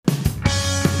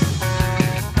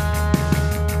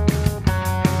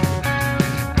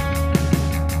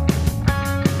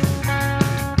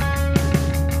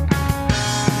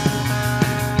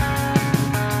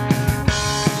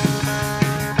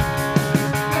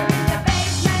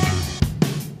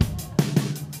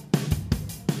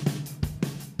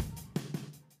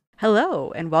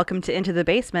Hello, and welcome to Into the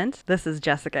Basement. This is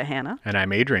Jessica Hanna. And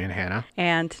I'm Adrian Hanna.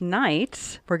 And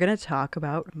tonight, we're going to talk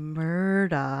about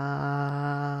murder.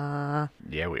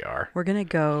 Yeah, we are.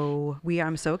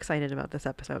 I'm so excited about this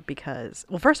episode because,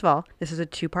 well, first of all, this is a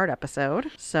two-part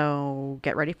episode, so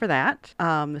get ready for that.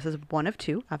 This is one of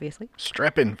two, obviously.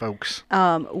 Strap in, folks.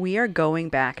 We are going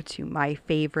back to my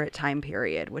favorite time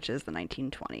period, which is the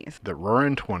 1920s. The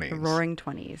Roaring 20s. The Roaring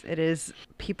 20s. It is,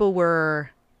 people were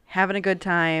having a good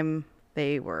time.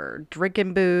 They were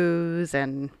drinking booze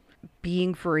and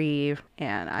being free,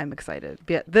 and I'm excited.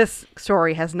 But this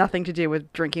story has nothing to do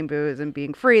with drinking booze and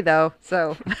being free, though.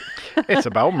 So It's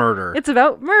about murder. It's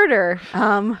about murder.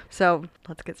 So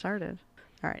let's get started.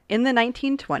 All right. In the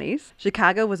 1920s,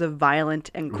 Chicago was a violent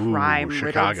and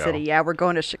crime-riddled city. Yeah, we're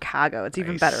going to Chicago. It's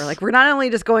even better. Like, we're not only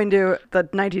just going to the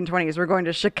 1920s, we're going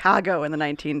to Chicago in the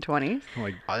 1920s.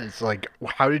 It's like,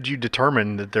 how did you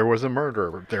determine that there was a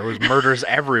murder? There was murders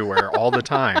everywhere all the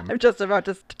time. I'm just about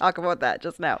to talk about that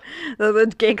just now.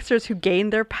 The gangsters who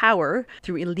gained their power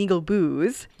through illegal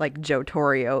booze, like Joe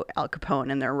Torrio, Al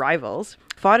Capone, and their rivals,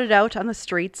 fought it out on the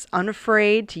streets,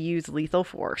 unafraid to use lethal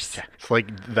force. Yeah, it's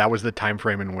like that was the time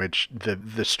frame in which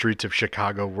the streets of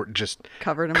Chicago were just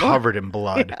covered in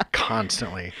blood Yeah.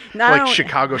 Constantly. Not only-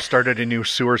 Chicago started a new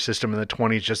sewer system in the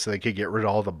 20s just so they could get rid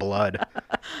of all the blood.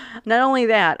 Not only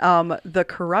that, the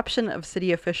corruption of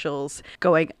city officials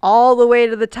going all the way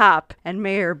to the top, and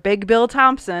Mayor Big Bill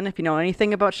Thompson, if you know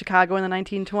anything about Chicago in the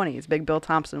 1920s, Big Bill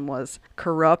Thompson was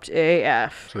corrupt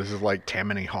AF. So this is like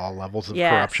Tammany Hall levels of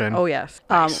Yes. corruption. Oh, yes.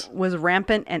 Nice. Was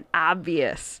rampant and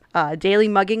obvious. Daily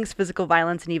muggings, physical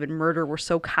violence, and even murder were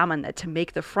so common that to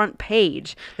make the front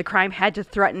page, the crime had to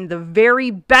threaten the very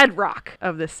bedrock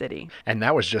of the city. And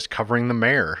that was just covering the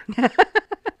mayor.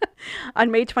 On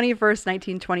May 21st,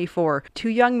 1924, two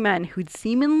young men who'd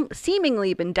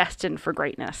seemingly been destined for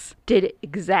greatness did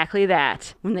exactly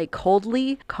that when they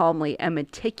coldly, calmly, and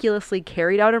meticulously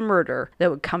carried out a murder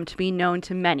that would come to be known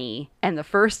to many, and the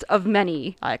first of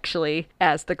many, actually,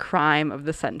 as the crime of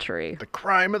the century. The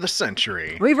crime of the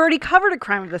century. We've already covered a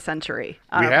crime of the century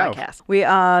on We our have.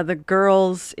 podcast. The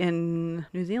girls in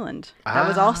New Zealand. That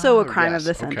was also a crime of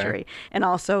the yes, okay. century. And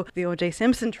also the O.J.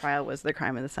 Simpson trial was the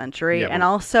crime of the century. Yeah, and but-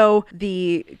 also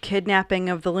the kidnapping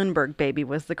of the Lindbergh baby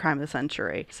was the crime of the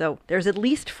century. So there's at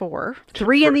least four.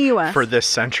 Three in the U.S. For this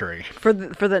century. For the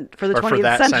 20th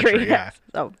that century. century, yeah.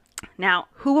 So now,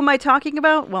 who am I talking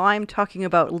about? Well, I'm talking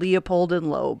about Leopold and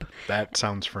Loeb. That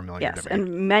sounds familiar Yes, to me.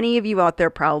 and many of you out there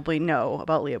probably know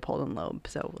about Leopold and Loeb.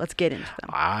 So let's get into them.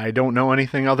 I don't know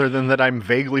anything other than that I'm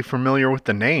vaguely familiar with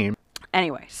the name.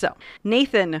 Anyway, so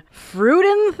Nathan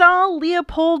Freudenthal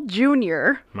Leopold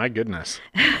Jr., My goodness.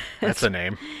 That's a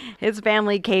name. his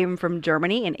family came from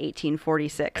Germany in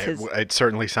 1846. It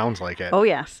certainly sounds like it. Oh,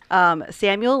 yes.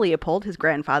 Samuel Leopold, his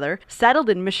grandfather, settled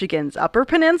in Michigan's Upper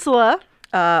Peninsula,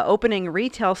 opening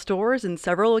retail stores in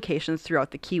several locations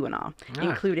throughout the Keweenaw,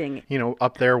 including... You know,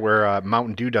 up there where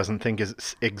Mountain Dew doesn't think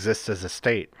exists as a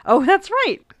state. Oh, that's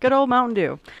right. Good old Mountain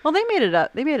Dew. Well, they made it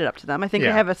up. They made it up to them. I think they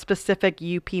Yeah. have a specific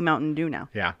UP Mountain Dew now.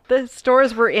 Yeah. The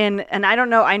stores were in, and I don't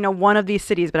know, I know one of these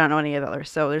cities, but I don't know any of the others.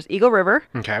 So there's Eagle River,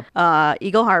 Okay.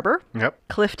 Eagle Harbor, Yep.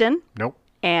 Clifton, Nope.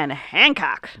 and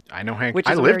Hancock. I know Hancock. Which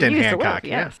I is lived where in you used to Hancock. live,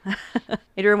 yes.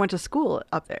 Adrian went to school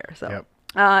up there. So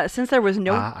Yep. since there was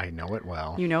no... I know it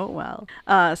well. You know it well.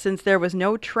 Since there was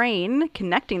no train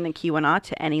connecting the Keweenaw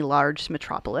to any large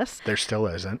metropolis, There still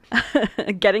isn't.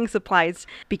 getting supplies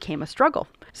became a struggle.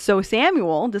 So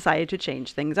Samuel decided to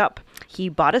change things up. He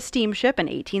bought a steamship in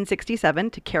 1867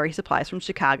 to carry supplies from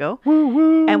Chicago,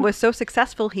 and was so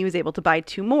successful he was able to buy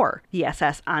two more, the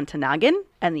SS Ontonagon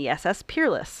and the SS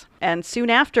Peerless. And soon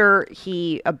after,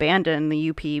 he abandoned the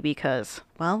UP because,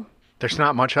 well... There's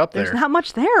not much up there. There's not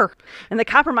much there. And the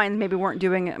copper mines maybe weren't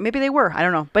doing, maybe they were, I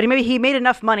don't know. But maybe he made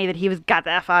enough money that got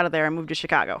the F out of there and moved to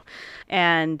Chicago.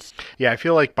 And Yeah, I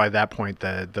feel like by that point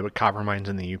the copper mines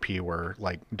in the UP were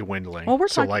like dwindling. Well, we're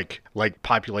so talking- like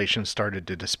population started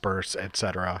to disperse,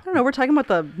 etc. I don't know, we're talking about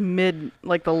the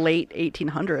late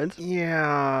 1800s.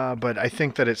 Yeah, but I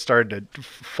think that it started to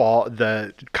fall.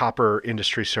 The copper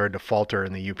industry started to falter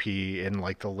in the UP in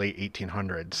like the late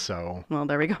 1800s. So Well,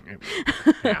 there we go.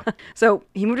 yeah. So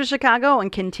he moved to Chicago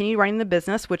and continued running the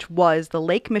business, which was the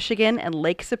Lake Michigan and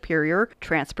Lake Superior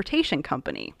Transportation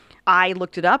Company. I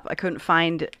looked it up. I couldn't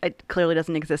find, it clearly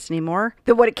doesn't exist anymore.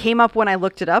 What it came up when I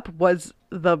looked it up was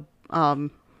the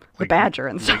Badger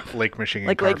and stuff. Lake Michigan.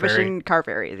 Like car Lake ferry. Michigan car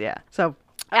ferries, yeah. So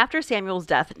After Samuel's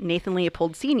death, Nathan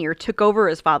Leopold Sr. took over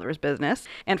his father's business,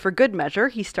 and for good measure,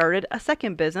 he started a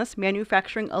second business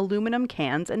manufacturing aluminum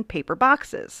cans and paper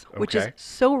boxes, which is Okay.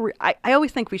 so... I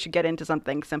always think we should get into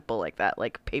something simple like that,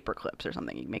 like paper clips or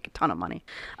something. You make a ton of money.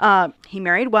 He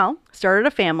married well, started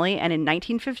a family, and in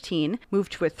 1915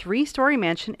 moved to a 3-story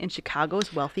mansion in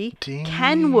Chicago's wealthy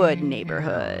Kenwood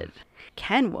neighborhood.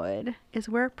 Kenwood is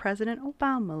where President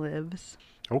Obama lives.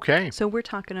 Okay. So we're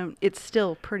talking, it's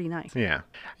still pretty nice. Yeah.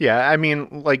 Yeah. I mean,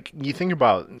 like, you think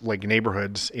about like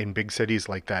neighborhoods in big cities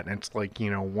like that, and it's like,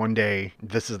 one day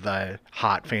this is the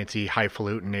hot, fancy,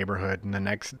 highfalutin neighborhood, and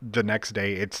the next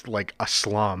day it's like a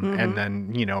slum. And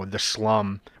then, the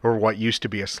slum, or what used to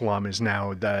be a slum, is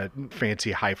now the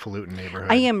fancy, highfalutin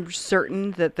neighborhood. I am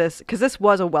certain that because this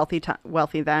was a wealthy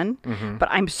then, but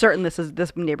I'm certain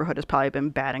this neighborhood has probably been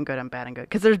bad and good and bad and good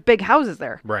because there's big houses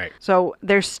there. Right. So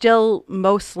there's still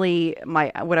mostly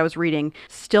what I was reading.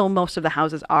 Still, most of the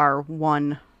houses are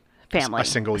one family, A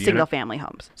single unit? family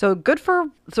homes. So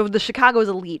so the Chicago's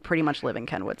elite pretty much live in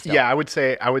Kenwood still. Yeah, I would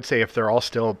say if they're all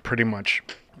still pretty much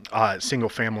single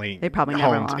family They probably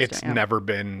never homes, lost it, it's yeah. never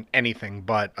been anything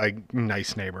but a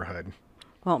nice neighborhood.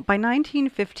 Well, by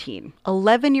 1915,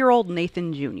 11-year-old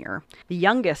Nathan Jr., the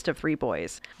youngest of 3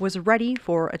 boys, was ready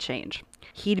for a change.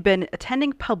 He'd been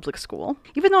attending public school.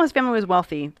 Even though his family was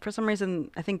wealthy, for some reason,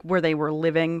 I think where they were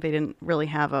living, they didn't really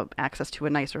have access to a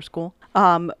nicer school.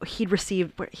 He'd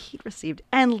received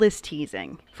endless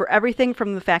teasing for everything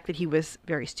from the fact that he was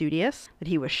very studious, that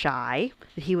he was shy,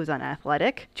 that he was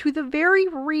unathletic, to the very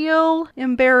real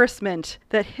embarrassment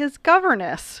that his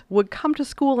governess would come to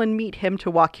school and meet him to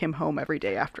walk him home every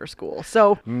day after school.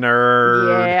 So,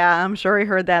 Nerd. yeah, I'm sure he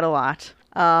heard that a lot.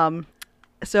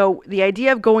 So the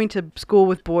idea of going to school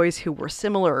with boys who were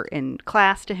similar in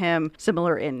class to him,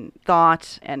 similar in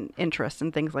thought and interests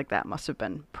and things like that must have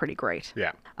been pretty great.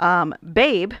 Yeah.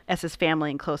 Babe, as his family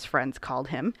and close friends called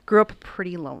him, grew up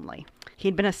pretty lonely.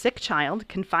 He'd been a sick child,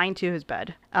 confined to his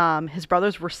bed. His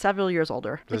brothers were several years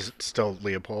older. This is still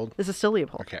Leopold. This is still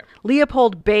Leopold. Okay.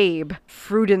 Leopold Babe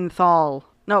Freudenthal.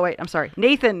 No, wait, I'm sorry.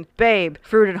 Nathan Babe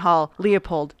Freudenthal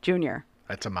Leopold Jr.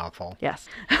 That's a mouthful. Yes.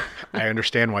 I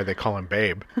understand why they call him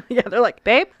Babe. Yeah, they're like,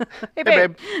 Babe? Hey, Hey,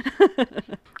 babe.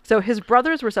 So his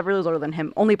brothers were several years older than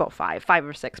him, only about 5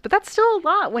 or 6. But that's still a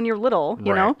lot when you're little,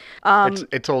 you know?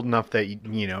 It's old enough that,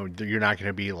 you're not going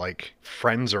to be like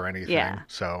friends or anything. Yeah.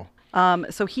 So.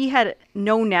 So he had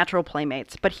no natural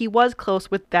playmates, but he was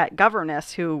close with that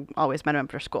governess who always met him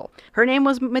after school. Her name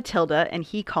was Matilda, and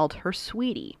he called her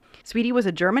Sweetie. Sweetie was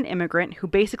a German immigrant who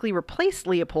basically replaced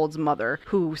Leopold's mother,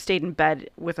 who stayed in bed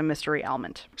with a mystery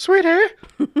ailment. Sweetie,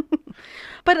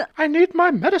 But I need my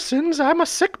medicines. I'm a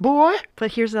sick boy.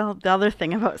 here's the other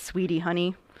thing about Sweetie,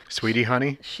 honey. Sweetie,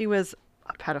 honey. She was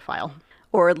a pedophile.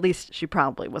 Or at least she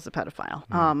probably was a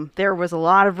pedophile. There was a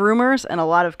lot of rumors and a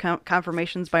lot of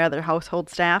confirmations by other household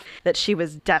staff that she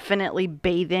was definitely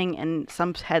bathing and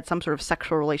had some sort of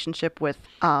sexual relationship with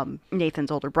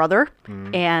Nathan's older brother.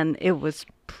 And it was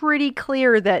pretty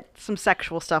clear that some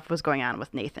sexual stuff was going on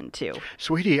with Nathan too.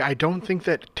 Sweetie, I don't think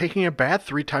that taking a bath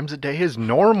 3 times a day is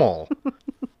normal.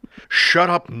 Shut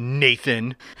up,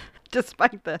 Nathan.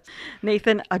 Despite this,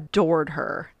 Nathan adored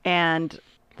her. And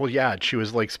Well, yeah, she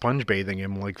was like sponge bathing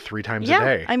him like 3 times yeah,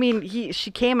 a day. I mean, she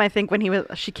came, I think,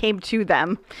 she came to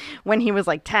them when he was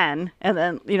like 10, and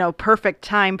then, perfect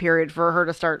time period for her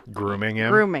to start Grooming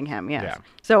him. yes. Yeah.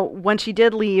 So when she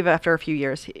did leave after a few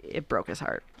years, it broke his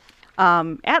heart.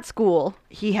 At school,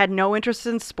 he had no interest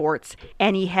in sports,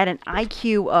 and he had an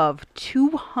IQ of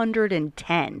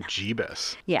 210.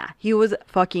 Jeebus. Yeah, he was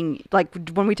fucking, like,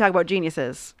 when we talk about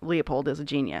geniuses, Leopold is a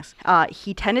genius.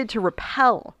 He tended to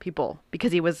repel people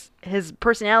because his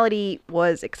personality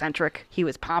was eccentric. He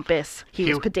was pompous. He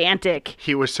was pedantic.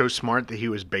 He was so smart that he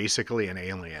was basically an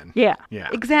alien. Yeah. Yeah.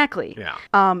 Exactly.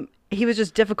 Yeah. He was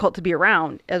just difficult to be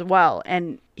around as well.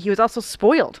 And he was also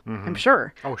spoiled, I'm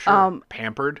sure. Oh, sure.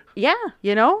 Pampered. Yeah,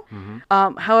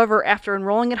 however, after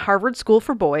enrolling at Harvard School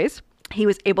for Boys, he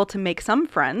was able to make some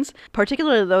friends,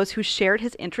 particularly those who shared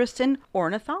his interest in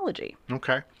ornithology.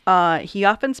 Okay. He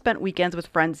often spent weekends with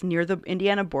friends near the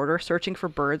Indiana border searching for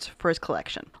birds for his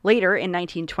collection. Later, in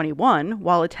 1921,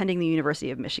 while attending the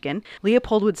University of Michigan,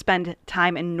 Leopold would spend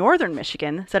time in northern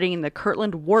Michigan studying the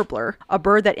Kirtland warbler, a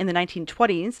bird that in the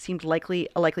 1920s seemed a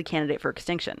likely candidate for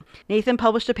extinction. Nathan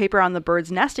published a paper on the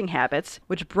bird's nesting habits,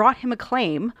 which brought him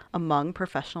acclaim among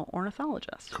professional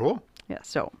ornithologists. Cool. Yeah,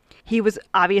 so he was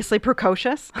obviously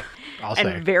precocious I'll and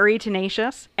say. very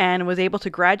tenacious, and was able to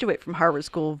graduate from Harvard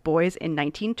School of Boys in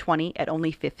 1920 at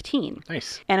only 15.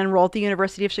 Nice. And enrolled at the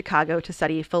University of Chicago to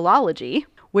study philology,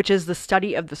 which is the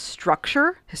study of the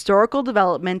structure, historical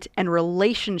development, and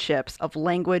relationships of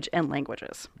language and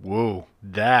languages. Whoa,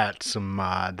 that's some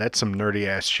nerdy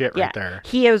ass shit right there.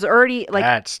 He was already like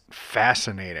That's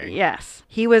fascinating. yes.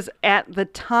 He was at the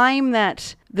time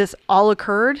that this all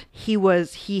occurred, he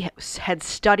had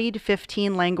studied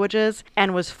 15 languages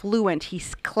and was fluent,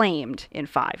 claimed, in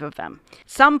 5 of them.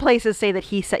 Some places say that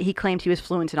he claimed he was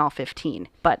fluent in all 15,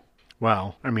 but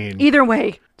Well, I mean, either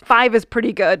way, 5 is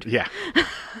pretty good. yeah.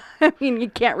 I mean, you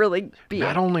can't really be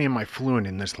Not only am I fluent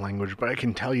in this language, but I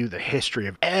can tell you the history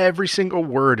of every single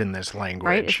word in this language.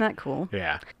 right. Isn't that cool?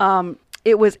 Yeah.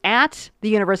 It was at the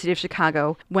University of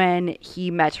Chicago when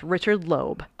he met Richard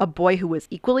Loeb, a boy who was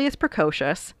equally as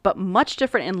precocious, but much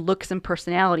different in looks and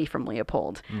personality from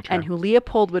Leopold, and who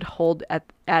Leopold would hold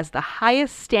as the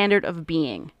highest standard of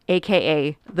being,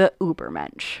 aka the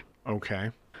Ubermensch. Okay.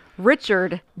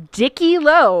 Richard Dickie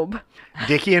Loeb,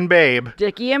 Dickie and Babe.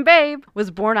 Dickie and Babe, was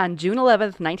born on June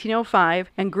 11th, 1905,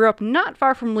 and grew up not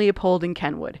far from Leopold in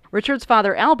Kenwood. Richard's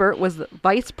father, Albert, was the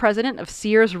vice president of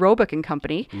Sears, Roebuck and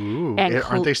Company. Ooh, and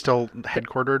aren't they still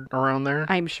headquartered around there?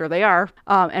 I'm sure they are,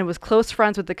 and was close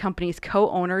friends with the company's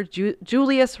co-owner,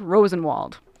 Julius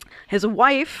Rosenwald. His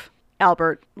wife,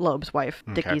 Albert Loeb's wife,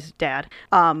 Dickie's dad,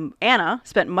 Anna,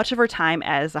 spent much of her time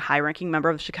as a high-ranking member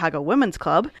of the Chicago Women's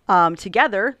Club.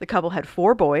 Together, the couple had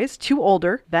 4 boys, 2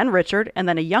 older, then Richard, and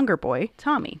then a younger boy,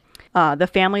 Tommy. The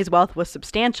family's wealth was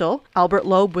substantial. Albert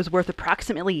Loeb was worth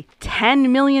approximately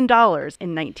 $10 million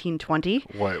in 1920.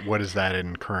 What is that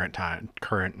in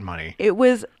current money? It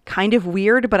was kind of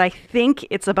weird, but I think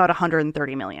it's about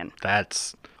 $130 million.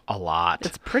 That's a lot.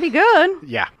 It's pretty good.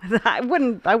 Yeah. I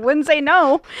wouldn't say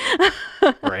no.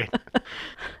 Right.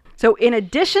 So in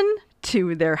addition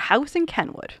to their house in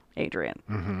Kenwood, Adrian,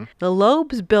 the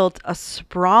Loebs built a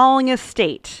sprawling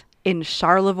estate in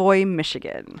Charlevoix,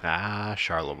 Michigan. Ah,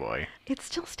 Charlevoix. It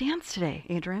still stands today,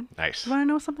 Adrian. Nice. You want to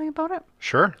know something about it?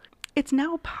 Sure. It's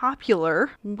now a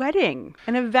popular wedding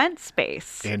and event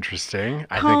space Interesting.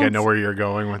 I think I know where you're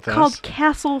going with this. called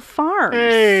Castle Farms.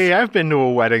 Hey, I've been to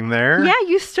a wedding there. Yeah,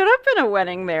 you stood up in a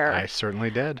wedding there. I certainly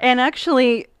did. And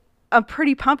actually, I'm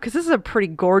pretty pumped because this is a pretty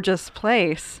gorgeous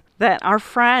place that our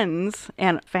friends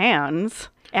and fans,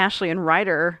 Ashley and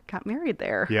Ryder, got married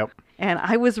there. Yep. And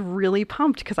I was really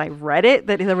pumped because I read it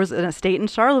that there was an estate in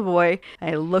Charlevoix.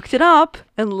 I looked it up,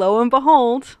 and lo and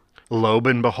behold, Loeb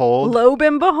and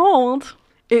behold.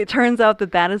 it turns out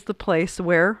that is the place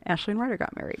where Ashley and Ryder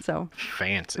got married. So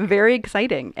Fancy. very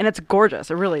exciting, and it's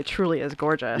gorgeous. It really, truly is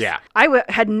gorgeous. Yeah.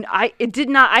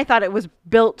 I thought it was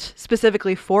built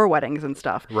specifically for weddings and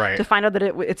stuff. Right. To find out that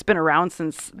it's been around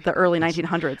since the early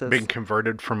 1900s. Been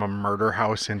converted from a murder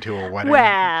house into a wedding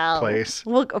place.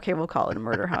 We'll call it a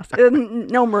murder house.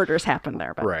 No murders happened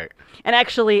there, but Right. And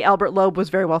actually, Albert Loeb was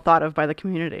very well thought of by the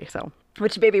community. So.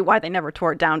 Which may be why they never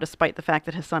tore it down, despite the fact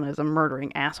that his son is a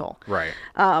murdering asshole. Right.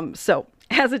 So,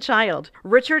 as a child,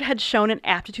 Richard had shown an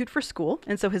aptitude for school,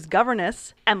 and so his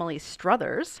governess, Emily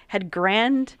Struthers, had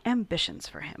grand ambitions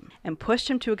for him and pushed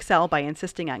him to excel by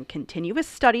insisting on continuous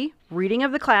study, reading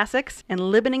of the classics, and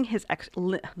limiting his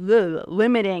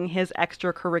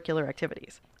extracurricular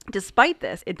activities. Despite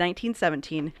this, in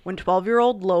 1917, when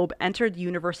 12-year-old Loeb entered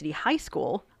University High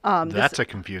School, That's a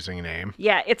confusing name.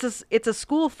 yeah, it's a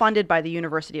school funded by the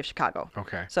University of Chicago.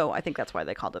 Okay. So I think that's why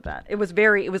they called it that. It was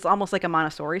almost like a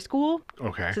Montessori school.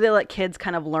 Okay. So they let kids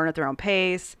kind of learn at their own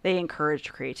pace. They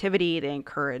encouraged creativity. They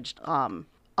encouraged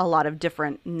a lot of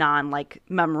different non-like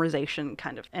memorization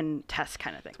kind of and test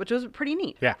kind of things, which was pretty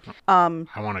neat. Yeah. I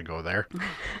want to go there.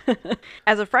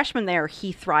 As a freshman there,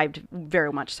 he thrived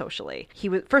very much socially.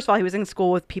 First of all, he was in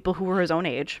school with people who were his own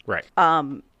age. Right.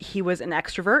 He was an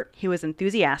extrovert. He was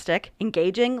enthusiastic,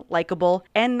 engaging, likable,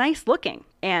 and nice looking.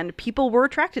 And people were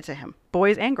attracted to him,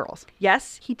 boys and girls.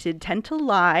 Yes, he did tend to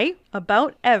lie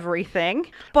about everything,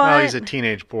 but Well, he's a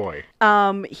teenage boy.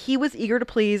 he was eager to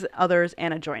please others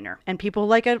and a joiner. And people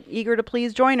like a eager to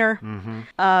please joiner.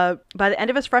 By the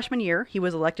end of his freshman year, he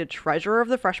was elected treasurer of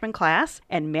the freshman class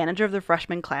and manager of the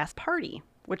freshman class party,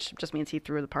 which just means he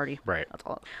threw the party. Right. That's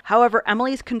all. However,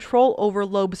 Emily's control over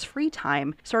Loeb's free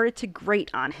time started to grate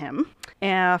on him,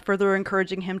 further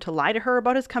encouraging him to lie to her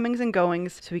about his comings and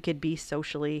goings so he could be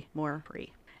socially more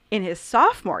free. In his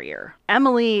sophomore year,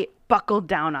 Emily buckled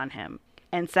down on him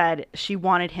and said she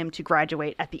wanted him to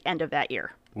graduate at the end of that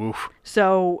year. Woof.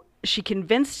 So she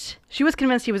was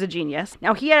convinced he was a genius.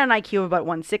 Now, he had an IQ of about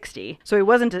 160, so he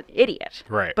wasn't an idiot.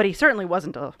 Right. But he certainly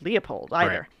wasn't a Leopold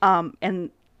either.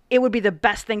 And it would be the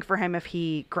best thing for him if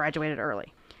he graduated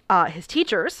early. His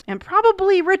teachers, and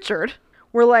probably Richard,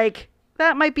 were like,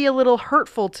 that might be a little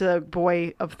hurtful to a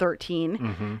boy of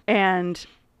 13. And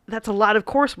that's a lot of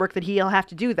coursework that he'll have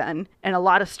to do then, and a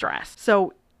lot of stress.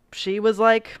 So she was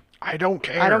like, I don't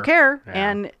care. I don't care. Yeah.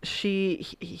 And she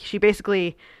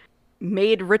basically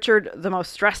made Richard the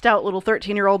most stressed out little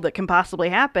 13-year-old that can possibly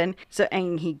happen. So,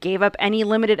 and he gave up any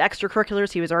limited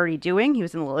extracurriculars he was already doing. He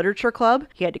was in the literature club.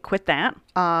 He had to quit that.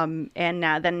 And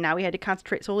now he had to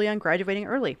concentrate solely on graduating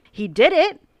early. He did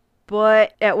it,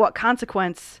 but at what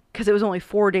consequence? Because it was only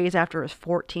 4 days after his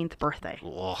 14th birthday.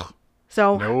 Ugh.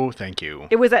 So No, thank you.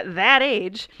 it was at that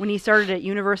age when he started at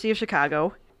University of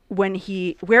Chicago, where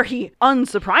he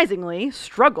unsurprisingly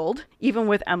struggled even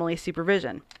with Emily's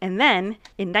supervision. And then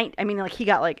he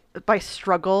got by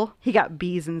struggle, he got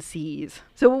B's and C's.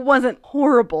 So it wasn't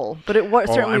horrible, but it was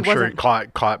certainly I'm wasn't. sure he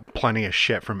caught plenty of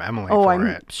shit from Emily Oh, for I'm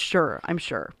it. sure.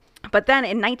 But then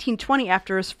in 1920,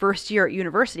 after his first year at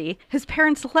university, his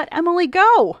parents let Emily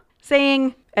go,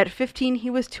 saying at 15 he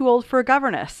was too old for a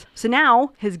governess. So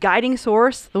now his guiding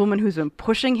source, the woman who's been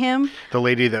pushing him, The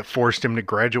lady that forced him to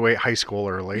graduate high school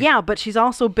early. yeah, but she's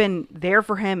also been there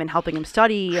for him and helping him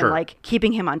study Sure. and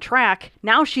keeping him on track.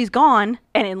 Now she's gone,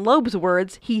 and in Loeb's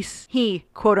words, he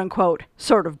quote unquote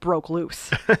sort of broke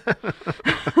loose.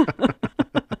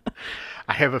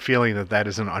 I have a feeling that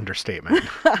is an understatement.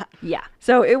 Yeah.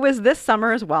 So it was this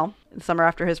summer as well, the summer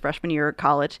after his freshman year at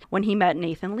college, when he met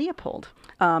Nathan Leopold.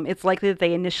 It's likely that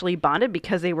they initially bonded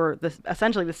because they were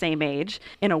essentially the same age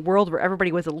in a world where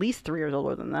everybody was at least 3 years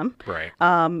older than them. Right.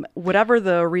 Whatever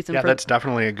the reason Yeah, for... that's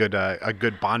definitely a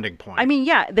good bonding point. I mean,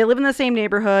 yeah, they live in the same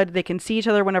neighborhood. They can see each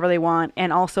other whenever they want.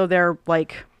 And also they're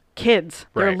kids.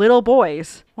 They're Right. little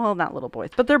boys. Well, not little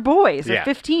boys, but they're boys. They're Yeah.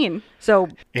 15. So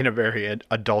in a very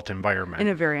adult environment. in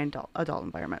a very adult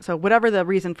environment. So whatever the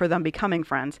reason for them becoming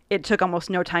friends, it took almost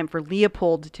no time for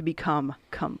Leopold to become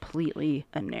completely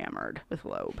enamored with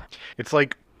Loeb. It's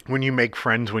like when you make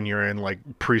friends when you're in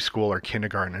preschool or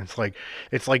kindergarten. It's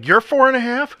like you're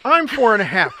 4.5, I'm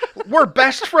 4.5. We're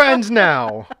best friends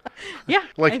now. Yeah.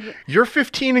 You're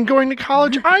 15 and going to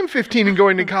college. I'm 15 and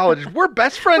going to college. We're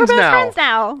best friends We're best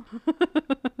now. friends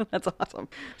now. That's awesome.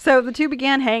 So the two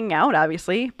began hanging out,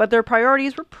 obviously, but their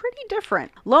priorities were pretty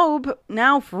different. Loeb,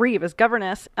 now free of his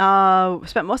governess,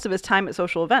 spent most of his time at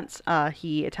social events.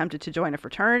 He attempted to join a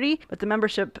fraternity, but the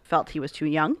membership felt he was too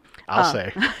young. I'll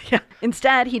say. Yeah.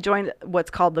 Instead, he joined what's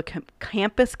called the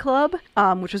Campus Club,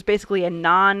 which was basically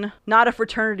not a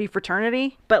fraternity,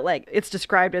 but it's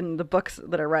described in the books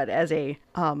that I read as a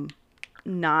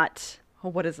not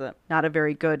a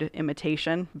very good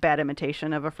bad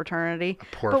imitation of a fraternity.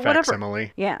 Poor But whatever.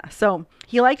 facsimile. Yeah. So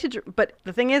he liked to, but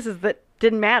the thing is that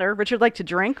didn't matter. Richard liked to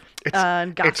drink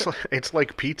and gossip. It's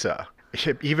like pizza.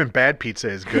 Even bad pizza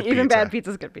is good Even pizza. bad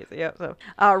pizza is good pizza, yeah. So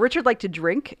Richard liked to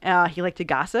drink. He liked to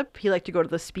gossip. He liked to go to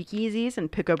the speakeasies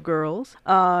and pick up girls.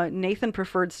 Nathan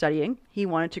preferred studying. He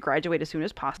wanted to graduate as soon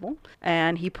as possible,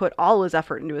 and he put all his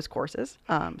effort into his courses.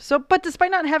 But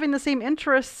despite not having the same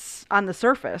interests on the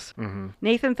surface,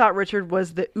 Nathan thought Richard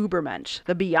was the Übermensch,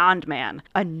 the beyond man,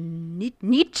 a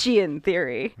Nietzschean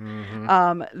theory,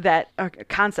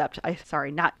 concept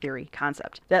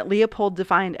that Leopold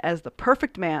defined as the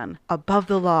perfect man, above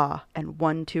the law, and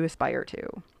one to aspire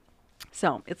to.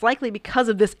 So it's likely because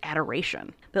of this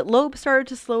adoration that Loeb started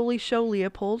to slowly show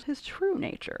Leopold his true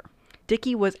nature.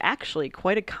 Dickey was actually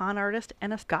quite a con artist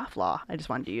and a scofflaw. I just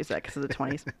wanted to use that because of the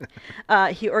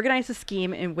 20s. He organized a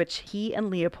scheme in which he and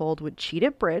Leopold would cheat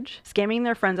at bridge, scamming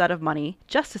their friends out of money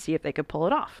just to see if they could pull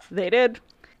it off. They did.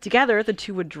 Together, the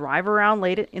two would drive around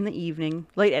late at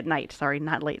night,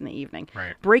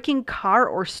 Right. breaking car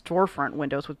or storefront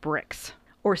windows with bricks,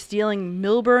 or stealing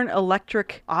Milburn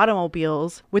electric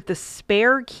automobiles with the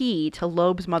spare key to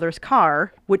Loeb's mother's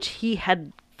car, which he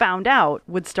had found out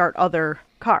would start other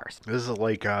cars. This is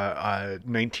like a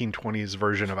 1920s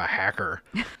version of a hacker.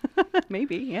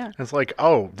 Maybe, yeah. It's like,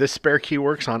 oh, this spare key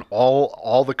works on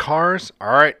all the cars?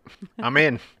 All right, I'm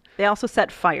in. They also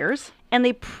set fires, and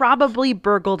they probably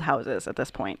burgled houses at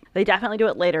this point. They definitely do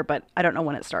it later, but I don't know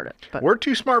when it started. But We're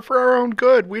too smart for our own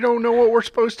good. We don't know what we're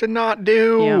supposed to not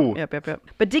do. Yep.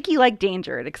 But Dickey liked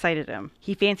danger. It excited him.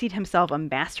 He fancied himself a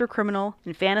master criminal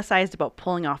and fantasized about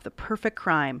pulling off the perfect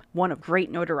crime, one of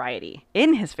great notoriety.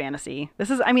 In his fantasy,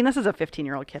 this is a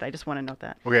 15-year-old kid. I just want to note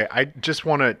that. Okay, I just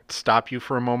want to stop you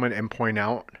for a moment and point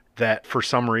out that for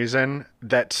some reason,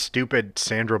 that stupid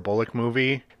Sandra Bullock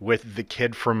movie with the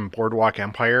kid from Boardwalk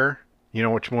Empire, you know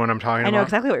which one I'm talking about? I know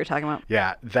exactly what you're talking about.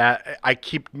 Yeah, that I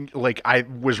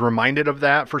was reminded of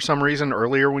that for some reason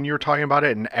earlier when you were talking about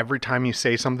it, and every time you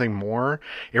say something more,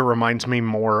 it reminds me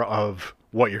more of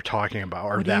what you're talking about,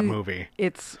 or that movie.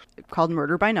 It's called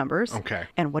Murder by Numbers. Okay.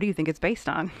 And what do you think it's based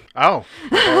on? Oh,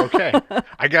 okay.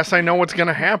 I guess I know what's going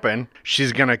to happen.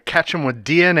 She's going to catch him with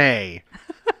DNA.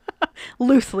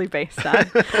 Loosely based on.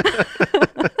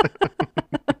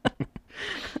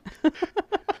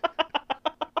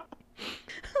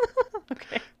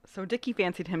 Okay. So Dickie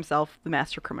fancied himself the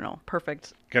master criminal.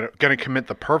 Perfect. Gonna commit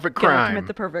the perfect Gonna crime. commit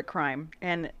the perfect crime.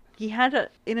 And he had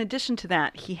in addition to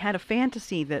that, he had a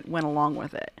fantasy that went along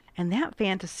with it. And that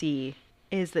fantasy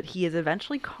is that he is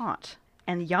eventually caught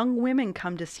and young women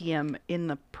come to see him in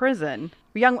the prison.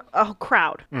 A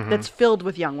crowd that's filled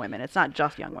with young women. It's not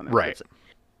just young women. Right.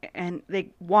 And they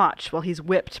watch while he's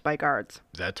whipped by guards.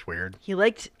 That's weird.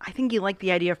 I think he liked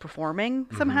the idea of performing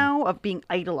somehow, of being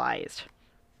idolized.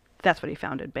 That's what he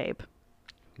founded Babe.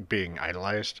 Being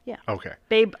idolized? Yeah. Okay.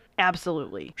 Babe,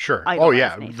 absolutely. Sure. idolized Oh,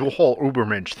 yeah. Nathan. The whole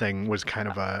Ubermensch thing was kind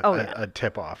of yeah. a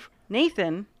tip-off.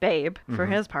 Nathan, Babe, for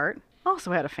his part,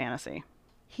 also had a fantasy.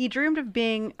 He dreamed of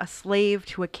being a slave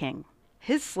to a king.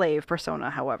 His slave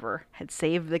persona, however, had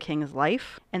saved the king's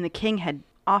life, and the king had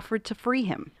offered to free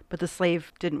him, but the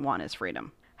slave didn't want his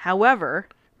freedom. However...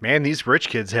 Man, these rich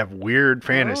kids have weird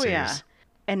fantasies. Oh, yeah.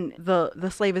 And the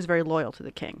slave is very loyal to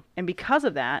the king. And because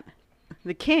of that,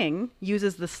 the king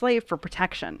uses the slave for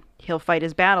protection. He'll fight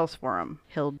his battles for him.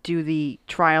 He'll do the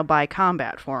trial by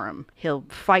combat for him. He'll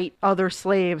fight other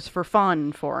slaves for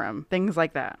fun for him. Things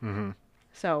like that. Mm-hmm.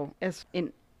 So, as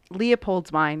in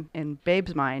Leopold's mind and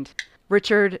Babe's mind,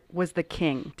 Richard was the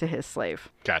king to his slave.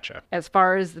 Gotcha. As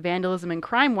far as vandalism and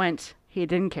crime went, he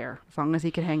didn't care, as long as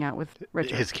he could hang out with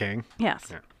Richard. His king? Yes.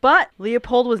 Yeah. But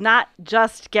Leopold was not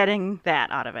just getting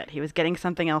that out of it. He was getting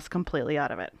something else completely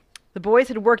out of it. The boys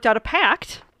had worked out a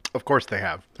pact. Of course they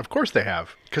have. Of course they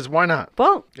have. Because why not?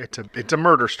 Well, It's a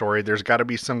murder story. There's got to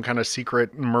be some kind of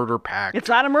secret murder pact. it's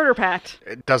not a murder pact,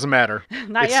 It doesn't matter.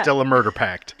 Not It's yet. still a murder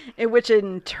pact. in which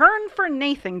in turn for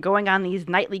Nathan going on these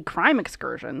nightly crime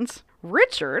excursions,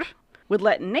 Richard would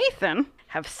let Nathan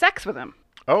have sex with him.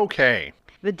 Okay.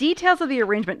 The details of the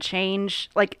arrangement change.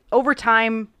 Like, over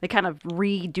time, they kind of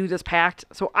redo this pact.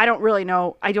 So I don't really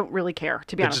know. I don't really care,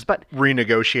 to be honest. Just But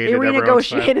renegotiated they every once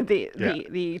in a while.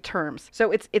 renegotiated the terms.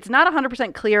 So it's not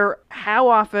 100% clear how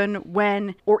often,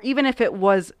 when, or even if it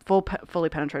was fully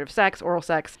penetrative sex, oral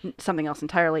sex, something else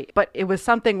entirely. But it was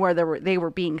something where they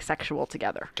were being sexual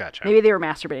together. Gotcha. Maybe they were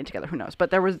masturbating together. Who knows? But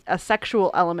there was a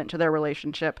sexual element to their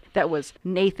relationship that was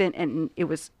Nathan, and it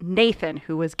was Nathan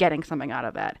who was getting something out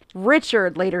of that.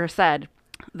 Richard later said,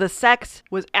 the sex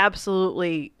was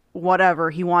absolutely whatever.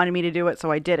 He wanted me to do it, so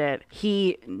I did it.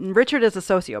 Richard is a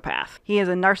sociopath. He is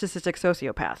a narcissistic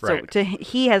sociopath. Right. So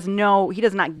he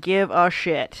does not give a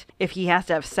shit if he has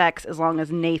to have sex, as long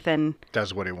as Nathan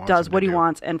Does what he wants. does him what to he do.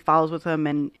 wants and follows with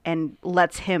him and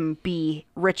lets him be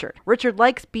Richard. Richard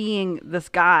likes being this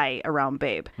guy around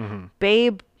Babe. Mm-hmm.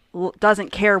 Babe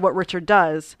doesn't care what Richard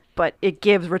does, but it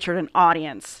gives Richard an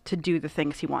audience to do the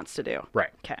things he wants to do.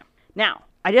 Right. Okay. Now,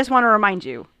 I just want to remind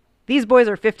you, these boys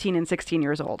are 15 and 16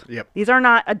 years old. Yep. These are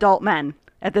not adult men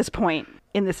at this point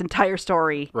in this entire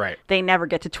story. Right. They never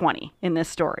get to 20 in this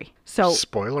story. So,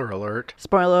 Spoiler alert.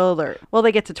 spoiler alert. Well,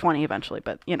 they get to 20 eventually,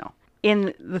 but,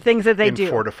 in the things that they In do.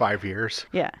 4 to 5 years.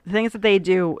 Yeah. The things that they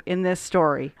do in this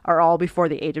story are all before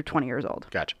the age of 20 years old.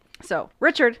 Gotcha. So,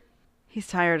 Richard, he's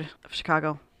tired of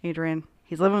Chicago. Adrian,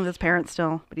 he's living with his parents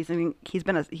still, but he's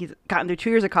gotten through 2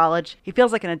 years of college. He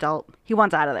feels like an adult. He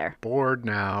wants out of there. Bored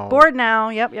now. Bored now.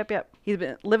 Yep. He's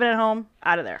been living at home,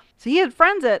 out of there. So he had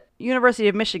friends at University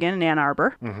of Michigan in Ann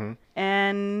Arbor,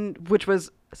 and which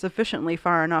was sufficiently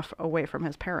far enough away from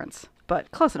his parents, but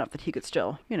close enough that he could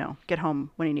still, get home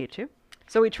when he needed to.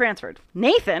 So he transferred.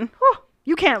 Nathan,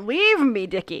 you can't leave me,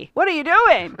 Dickie. What are you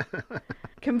doing?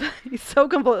 He's so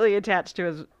completely attached to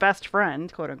his best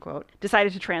friend, quote unquote,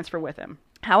 decided to transfer with him.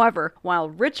 However, while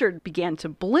Richard began to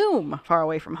bloom far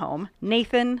away from home,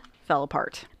 Nathan fell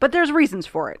apart. But there's reasons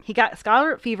for it. He got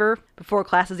scarlet fever before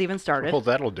classes even started. Well,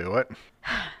 that'll do it.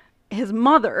 His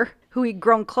mother, who he'd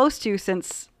grown close to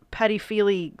since Petty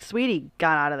Sweetie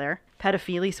got out of there,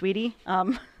 Sweetie,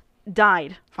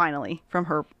 died finally from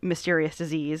her mysterious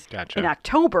disease Gotcha. in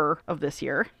October of this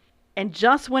year. And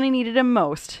just when he needed him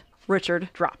most, Richard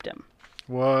dropped him.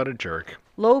 What a jerk.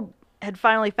 Loeb had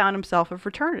finally found himself a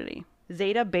fraternity,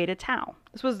 Zeta Beta Tau.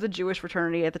 This was the Jewish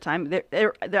fraternity at the time.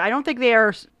 I don't think they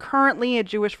are currently a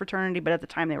Jewish fraternity, but at the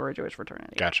time they were a Jewish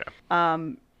fraternity. Gotcha.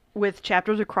 With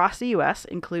chapters across the U.S.,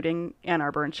 including Ann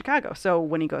Arbor and Chicago. So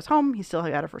when he goes home, he still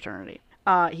got a fraternity.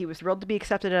 He was thrilled to be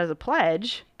accepted as a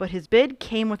pledge, but his bid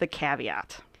came with a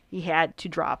caveat. He had to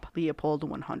drop Leopold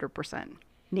 100%.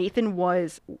 Nathan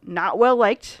was not well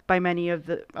liked by many of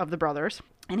the brothers,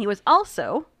 and he was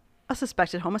also a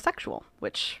suspected homosexual,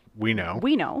 which We know.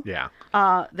 we know. Yeah.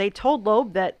 They told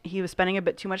Loeb that he was spending a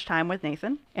bit too much time with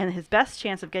Nathan, and his best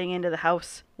chance of getting into the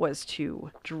house was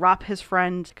to drop his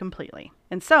friend completely.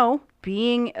 And so,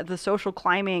 being the social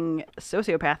climbing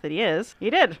sociopath that he is, he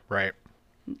did. Right.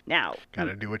 Now,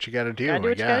 Gotta do what you gotta do, gotta do I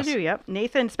what you gotta guess. do, yep.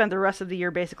 Nathan spent the rest of the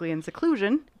year basically in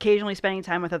seclusion, occasionally spending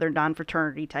time with other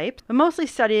non-fraternity types, but mostly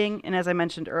studying, and as I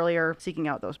mentioned earlier, seeking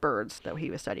out those birds that he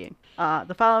was studying.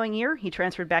 The following year, he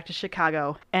transferred back to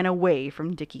Chicago and away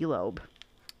from Dickie Loeb.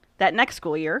 That next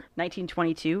school year,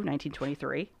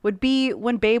 1922-1923, would be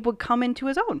when Babe would come into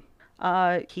his own.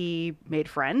 He made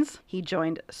friends. He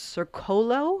joined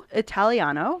Circolo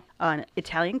Italiano, an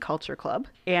Italian culture club,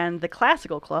 and the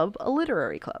Classical Club, a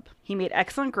literary club. He made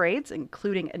excellent grades,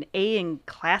 including an A in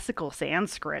classical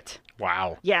Sanskrit.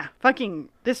 Wow. Yeah, fucking,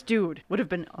 this dude would have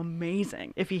been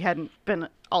amazing if he hadn't been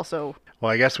also...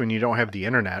 Well, I guess when you don't have the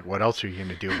internet, what else are you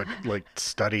gonna do but like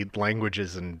study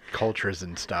languages and cultures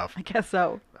and stuff? I guess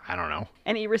so. I don't know.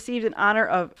 And he received an honor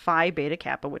of Phi Beta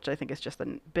Kappa, which I think is just a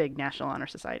big National Honor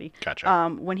Society. Gotcha.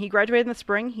 When he graduated in the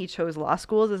spring, he chose law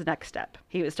school as his next step.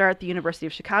 He would start at the University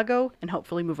of Chicago and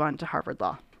hopefully move on to Harvard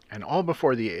Law. And all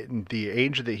before the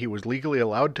age that he was legally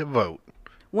allowed to vote.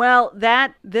 Well,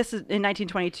 this is in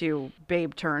 1922,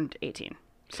 Babe turned 18.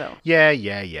 So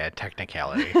Yeah,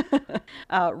 technicality.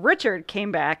 Richard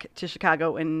came back to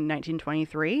Chicago in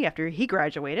 1923 after he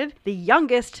graduated, the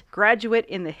youngest graduate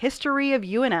in the history of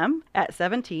UNM at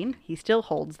 17. He still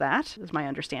holds that, is my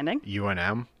understanding.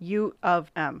 UNM? U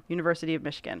of M, University of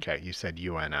Michigan. Okay, you said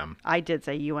UNM. I did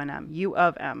say UNM, U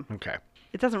of M. Okay.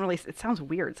 It sounds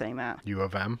weird saying that. U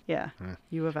of M? Yeah,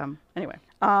 U of M. Anyway,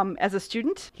 as a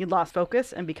student, he lost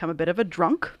focus and become a bit of a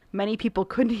drunk. Many people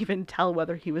couldn't even tell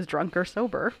whether he was drunk or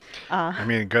sober. I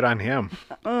mean, good on him.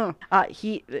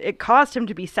 It caused him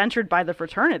to be censured by the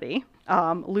fraternity,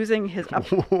 losing his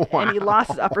and he lost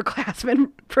his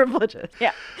upperclassman privileges.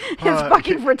 Yeah, his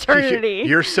fucking fraternity.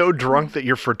 You're so drunk that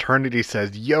your fraternity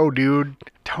says, "Yo, dude,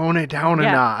 tone it down a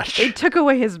notch." They took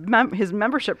away his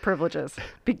membership privileges,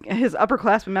 his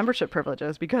upperclassman membership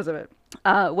privileges because of it.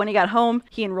 When he got home,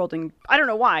 he enrolled in, I don't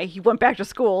know why, he went back to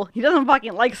school. He doesn't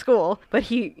fucking like school, but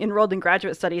he enrolled in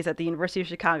graduate studies at the University of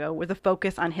Chicago with a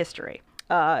focus on history.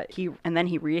 And then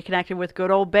he reconnected with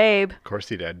good old Babe. Of course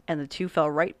he did. And the two fell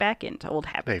right back into old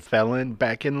habits. They fell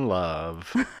back in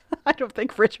love. I don't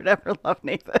think Richard ever loved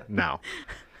Nathan. No.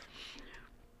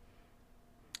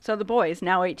 So the boys,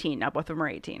 now 18. Now both of them are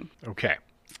 18. Okay.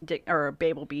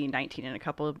 Babe will be 19 in a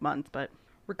couple of months, but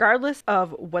regardless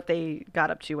of what they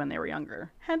got up to when they were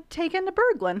younger, had taken to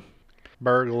burgling.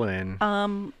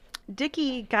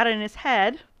 Dickie got in his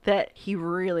head that he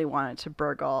really wanted to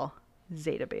burgle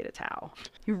Zeta Beta Tau.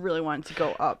 He really wanted to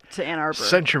go up to Ann Arbor.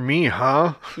 Censure me,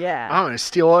 huh? Yeah. I'm gonna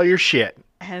steal all your shit.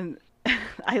 And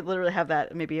I literally have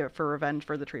that maybe for revenge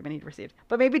for the treatment he'd received,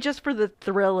 but maybe just for the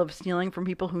thrill of stealing from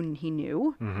people who he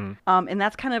knew. Mm-hmm. And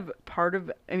that's kind of part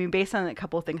of, based on a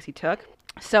couple of things he took.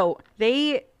 So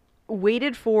they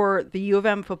waited for the U of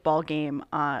M football game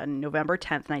on November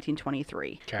 10th,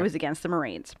 1923. Okay. It was against the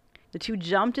Marines. The two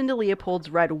jumped into Leopold's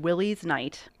red Willys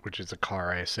Knight. Which is a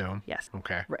car, I assume. Yes.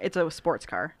 Okay. It's a sports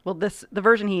car. Well, the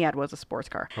version he had was a sports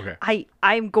car. Okay.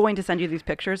 I'm going to send you these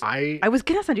pictures. I was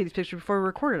going to send you these pictures before we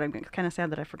recorded. I'm kind of sad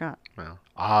that I forgot. Well,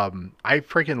 I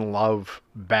freaking love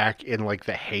back in like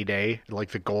the heyday,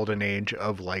 like the golden age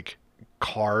of like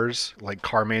cars, like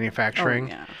car manufacturing.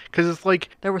 Oh, yeah. Because it's like,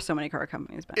 There were so many car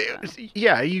companies back then.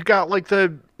 yeah, you got like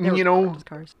the, They were gorgeous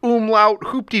cars. umlaut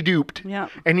hoopty-dooped. Yeah.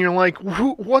 And you're like,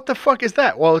 what the fuck is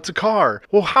that? Well, it's a car.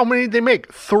 Well, how many did they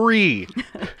make? 3.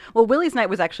 Well, Willys Knight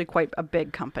was actually quite a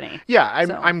big company. Yeah,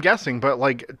 So- I'm guessing, but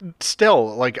like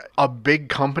still, like a big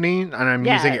company, and I'm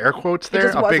Yeah, using air quotes it there,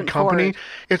 just a big wasn't company. Ford.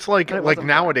 It's like But it wasn't Ford.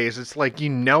 nowadays, it's like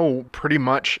pretty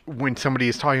much when somebody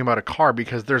is talking about a car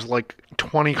because there's like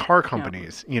 20 car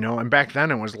companies, and back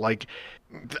then it was like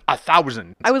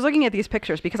 1,000. I was looking at these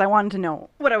pictures because I wanted to know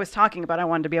what I was talking about. I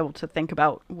wanted to be able to think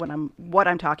about what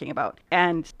I'm talking about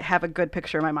and have a good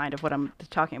picture in my mind of what I'm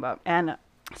talking about. And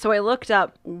so I looked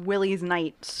up Willys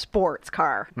Knight sports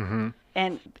car. Mm-hmm.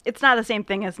 And it's not the same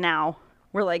thing as now,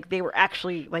 where like they were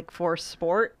actually like for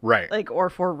sport, Right. Like or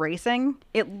for racing.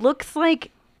 It looks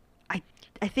like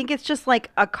I think it's just like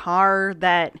a car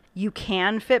that you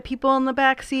can fit people in the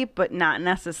back seat, but not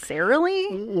necessarily.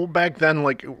 Well, back then,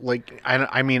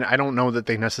 I mean, I don't know that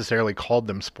they necessarily called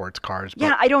them sports cars. But,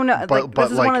 Yeah, I don't know. But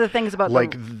This is one of the things about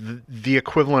the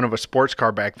equivalent of a sports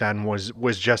car back then was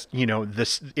just, you know,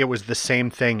 this. It was the same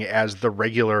thing as the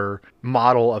regular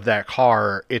model of that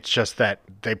car. It's just that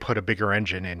they put a bigger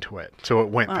engine into it, so it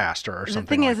went faster or something. The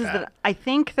thing like is that. that I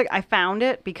think that I found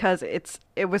it because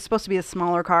it was supposed to be a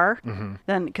smaller car.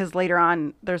 Then because later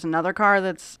on there's another car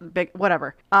that's big.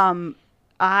 Whatever.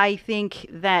 I think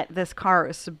that this car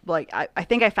is like I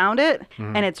think I found it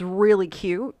and it's really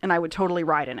cute and I would totally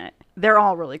ride in it. They're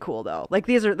all really cool though. Like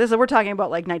we're talking about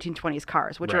like 1920s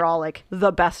cars, which are all like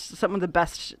some of the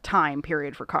best time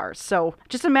period for cars. So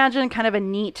just imagine kind of a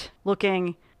neat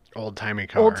looking old-timey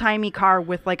car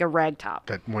with like a rag top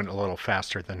that went a little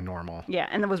faster than normal. Yeah,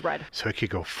 and it was red. So it could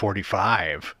go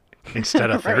 45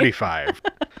 instead of 35.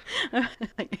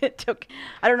 It took,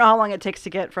 I don't know how long it takes to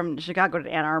get from Chicago to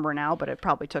Ann Arbor now, but it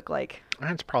probably took like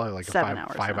It's probably like 7 a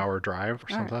hours five-hour drive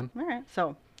or All right. something. All right.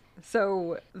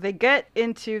 So they get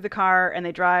into the car and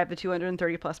they drive the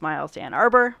 230 plus miles to Ann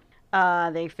Arbor.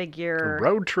 They figure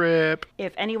Road trip.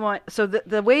 if anyone, so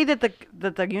the way that the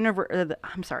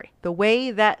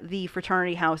way that the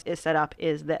fraternity house is set up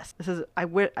is this.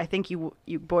 I think you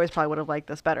boys probably would have liked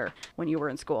this better when you were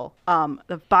in school.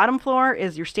 The bottom floor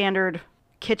is your standard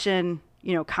kitchen,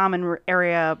 you know, common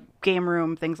area, game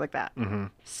room, things like that.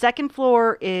 Second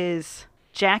floor is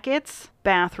jackets,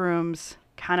 bathrooms,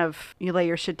 kind of, you lay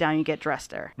your shit down, you get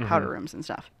dressed there, powder rooms and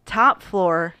stuff. Top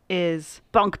floor is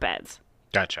bunk beds.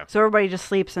 Gotcha. So everybody just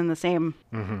sleeps in the same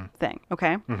thing,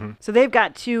 okay? So they've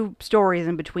got 2 stories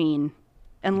in between.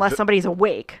 Unless somebody's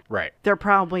awake, Right. they're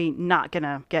probably not going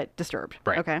to get disturbed,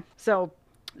 Right. okay? So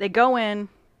they go in,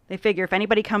 they figure if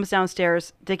anybody comes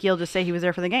downstairs, Dickie will just say he was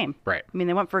there for the game. Right. I mean,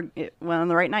 they went on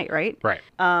the right night, right? Right.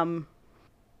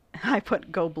 I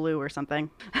put go blue or something.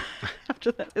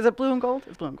 After that. Is it blue and gold?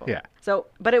 It's blue and gold. Yeah. So,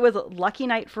 but it was a lucky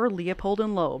night for Leopold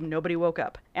and Loeb. Nobody woke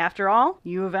up. After all,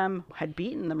 U of M had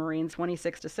beaten the Marines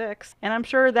 26-6, and I'm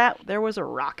sure that there was a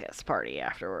raucous party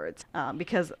afterwards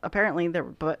because apparently there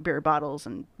were beer bottles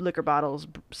and liquor bottles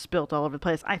spilt all over the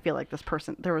place. I feel like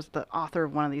there was the author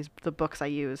of one of the books I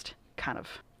used, kind of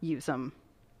used some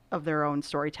of their own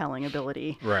storytelling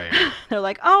ability. Right. They're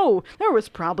like, oh, there was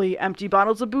probably empty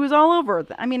bottles of booze all over.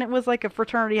 I mean, it was like a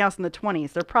fraternity house in the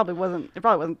 20s. It probably wasn't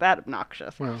that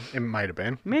obnoxious. Well, it might have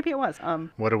been. Maybe it was.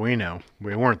 What do we know?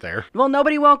 We weren't there. Well,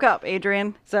 nobody woke up,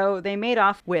 Adrian. So they made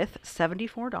off with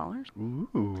 $74,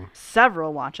 Ooh.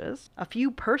 several watches, a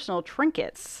few personal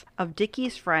trinkets of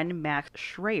Dickie's friend Max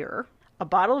Schreier, a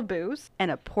bottle of booze,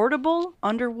 and a portable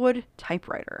Underwood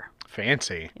typewriter.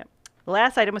 Fancy. Yep. The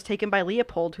last item was taken by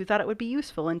Leopold, who thought it would be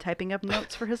useful in typing up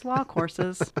notes for his law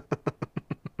courses.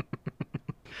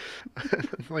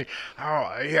 Like,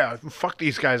 oh, yeah, fuck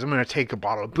these guys. I'm going to take a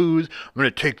bottle of booze. I'm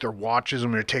going to take their watches.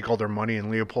 I'm going to take all their money. And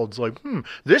Leopold's like,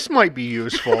 this might be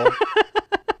useful.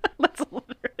 That's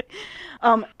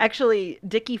literally. Actually,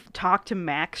 Dickie talked to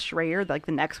Max Schreier like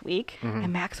the next week,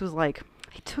 and Max was like,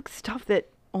 he took stuff that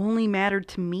only mattered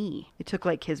to me. They took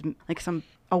like some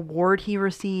award he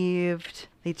received.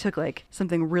 They took like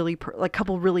something really a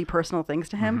couple really personal things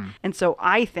to him. And so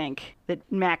I think that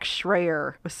Max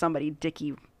Schreier was somebody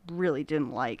Dickie really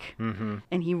didn't like,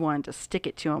 and he wanted to stick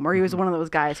it to him, or he was one of those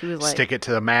guys who was like, stick it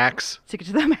to the max. Stick it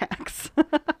to the max.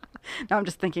 Now I'm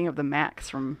just thinking of the Max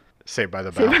from Saved by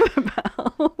the Bell. Saved by the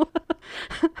Bell.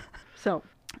 So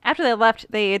after they left,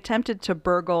 they attempted to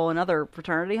burgle another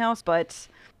fraternity house, but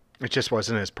it just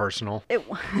wasn't as personal.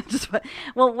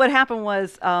 What happened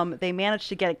was they managed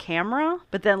to get a camera,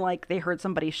 but then like they heard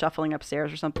somebody shuffling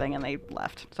upstairs or something, and they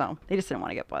left. So they just didn't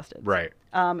want to get busted. Right.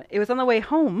 It was on the way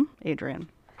home, Adrian,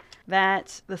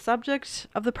 that the subject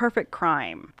of the perfect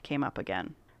crime came up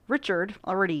again. Richard,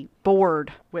 already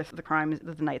bored with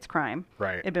the night's crime,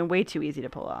 Right. had been way too easy to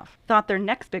pull off, thought their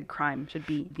next big crime should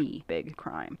be the big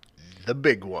crime. The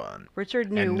big one.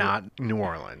 Richard knew. And not New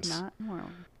Orleans. Not New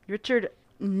Orleans. Richard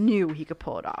knew he could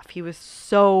pull it off. He was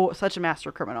such a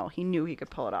master criminal. He knew he could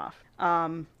pull it off.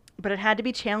 But it had to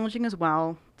be challenging as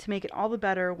well to make it all the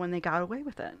better when they got away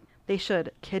with it. They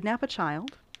should kidnap a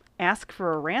child, ask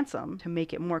for a ransom to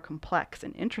make it more complex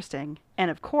and interesting,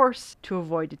 and of course, to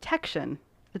avoid detection,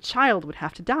 the child would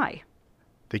have to die.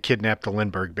 They kidnapped the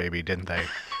Lindbergh baby, didn't they?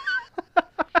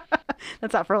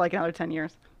 That's not for like another 10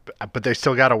 years. But they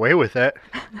still got away with it.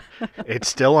 It's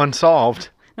still unsolved.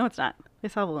 No, it's not. They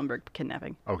solved the Lindbergh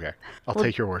kidnapping. Okay. I'll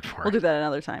take your word for We'll it. do that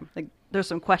another time. Like, there's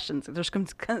some questions. There's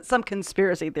some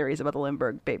conspiracy theories about the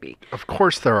Lindbergh baby. Of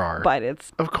course there are. But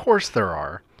it's... Of course there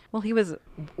are. Well, he was.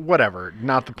 Whatever,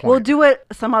 not the point. We'll do it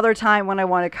some other time when I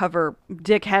want to cover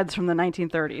dickheads from the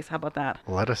 1930s. How about that?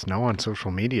 Let us know on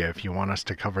social media if you want us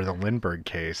to cover the Lindbergh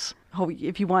case. Oh,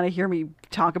 if you want to hear me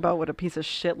talk about what a piece of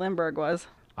shit Lindbergh was.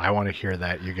 I want to hear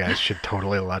that. You guys should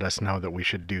totally let us know that we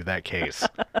should do that case.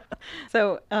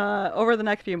 So over the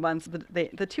next few months,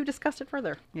 the two discussed it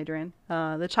further, Adrian. They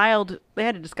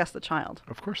had to discuss the child.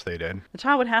 Of course they did. The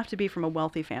child would have to be from a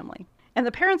wealthy family. And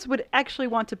the parents would actually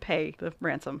want to pay the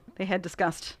ransom. They had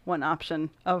discussed one option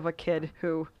of a kid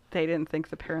who they didn't think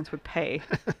the parents would pay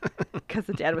because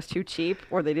the dad was too cheap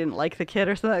or they didn't like the kid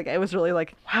or something. It was really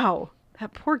like, wow,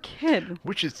 that poor kid.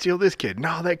 We should steal this kid.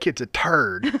 No, that kid's a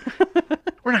turd.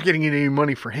 We're not getting any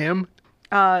money for him.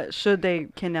 Should they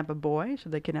kidnap a boy?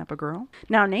 Should they kidnap a girl?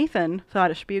 Now, Nathan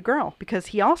thought it should be a girl because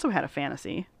he also had a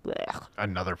fantasy. Blech.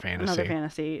 Another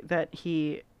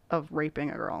fantasy Of raping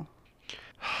a girl.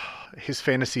 His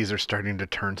fantasies are starting to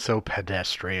turn so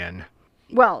pedestrian.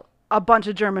 Well, a bunch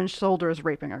of German soldiers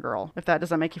raping a girl. If that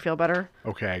doesn't make you feel better.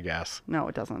 Okay, I guess. No,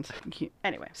 it doesn't.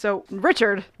 Anyway, so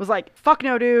Richard was like, "Fuck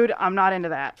no, dude, I'm not into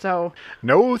that." So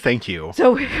no, thank you.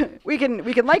 So we can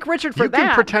like Richard for that. You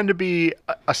can pretend to be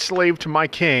a slave to my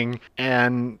king,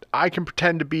 and I can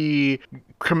pretend to be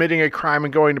committing a crime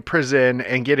and going to prison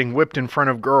and getting whipped in front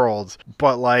of girls.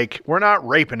 But like, we're not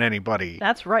raping anybody.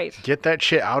 That's right. Get that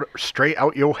shit straight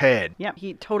out your head. Yeah,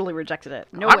 he totally rejected it.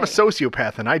 I'm a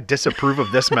sociopath, and I disapprove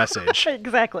of this message.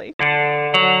 Exactly.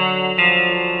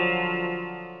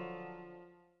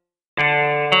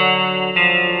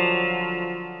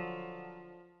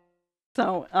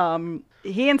 So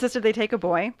he insisted they take a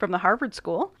boy from the Harvard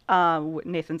school,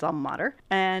 Nathan's alma mater,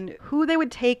 and who they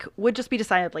would take would just be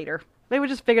decided later. They would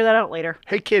just figure that out later.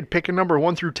 Hey kid, pick a number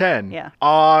 1 through 10. Yeah.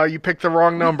 You picked the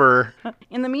wrong number.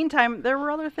 In the meantime, there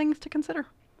were other things to consider.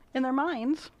 In their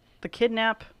minds, the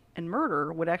kidnap and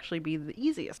murder would actually be the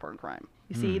easiest part of crime.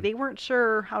 You see, they weren't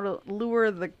sure how to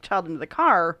lure the child into the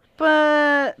car,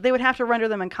 but they would have to render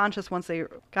them unconscious once they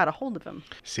got a hold of him.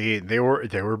 See, they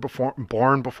were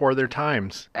born before their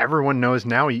times. Everyone knows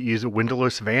now you use a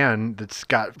windowless van that's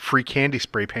got free candy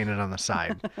spray painted on the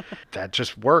side. That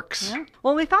just works. Yeah.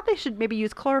 Well, they thought they should maybe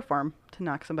use chloroform to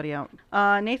knock somebody out.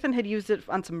 Nathan had used it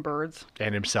on some birds.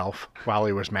 And himself while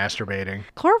he was masturbating.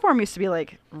 Chloroform used to be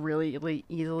like really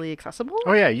easily accessible.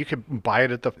 Oh yeah, you could buy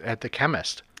it at the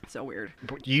chemist. So weird.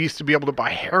 But you used to be able to buy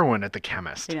heroin at the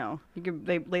chemist. You know,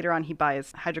 later on he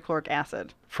buys hydrochloric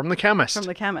acid. From the chemist. From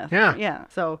the chemist. Yeah. Yeah.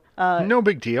 So. No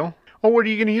big deal. Oh, what are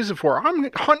you going to use it for? I'm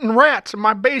hunting rats in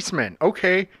my basement.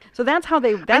 Okay. So that's how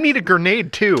they... I need a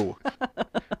grenade too.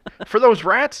 For those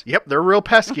rats? Yep, they're real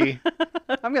pesky.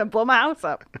 I'm going to blow my house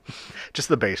up. Just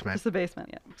the basement. Just the basement,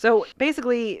 yeah. So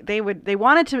basically, they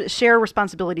wanted to share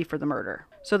responsibility for the murder.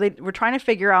 So they were trying to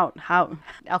figure out how...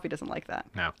 Alfie doesn't like that.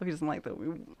 No. Alfie doesn't like that.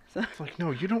 It's like, no,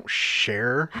 you don't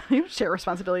share. You don't share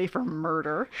responsibility for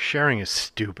murder. Sharing is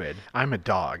stupid. I'm a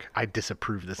dog. I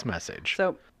disapprove this message.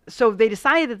 So they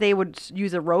decided that they would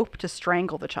use a rope to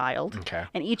strangle the child. Okay.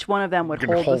 And each one of them would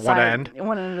hold one end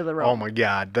of the rope. Oh my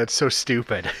God, that's so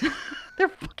stupid. They're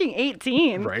fucking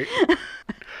 18. Right.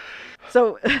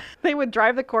 So they would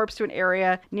drive the corpse to an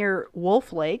area near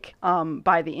Wolf Lake,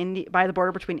 by the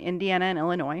border between Indiana and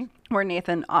Illinois, where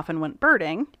Nathan often went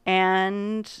birding.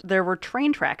 And there were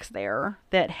train tracks there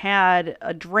that had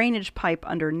a drainage pipe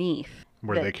underneath.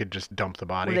 Where they could just dump the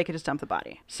body? Where they could just dump the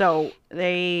body. So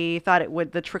they thought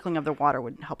the trickling of the water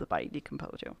would help the body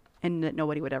decompose too. And that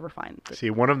nobody would ever find. See,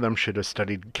 one of them should have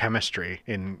studied chemistry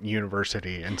in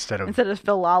university instead of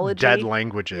philology. Dead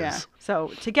languages. Yeah.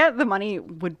 So to get the money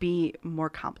would be more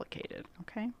complicated,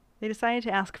 okay? They decided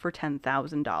to ask for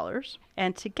 $10,000.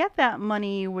 And to get that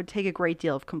money would take a great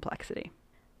deal of complexity.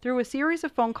 Through a series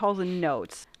of phone calls and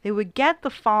notes, they would get the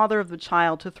father of the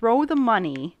child to throw the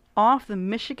money off the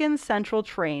Michigan Central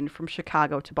train from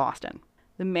Chicago to Boston.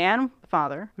 The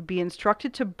father, would be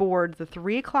instructed to board the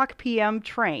 3:00 p.m.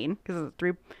 train, because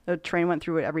the train went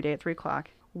through it every day at 3 o'clock,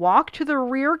 walk to the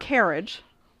rear carriage,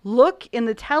 look in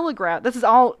the telegraph. This is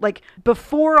all, like,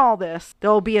 before all this,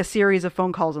 there'll be a series of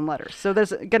phone calls and letters. So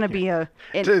there's going to be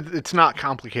it's not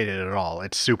complicated at all.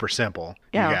 It's super simple,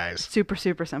 you guys. Super,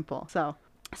 super simple.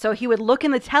 So he would look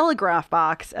in the telegraph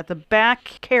box at the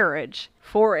back carriage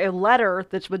for a letter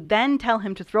that would then tell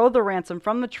him to throw the ransom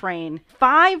from the train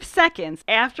 5 seconds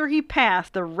after he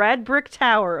passed the red brick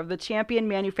tower of the Champion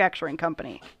Manufacturing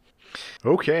Company.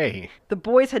 Okay. The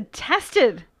boys had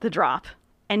tested the drop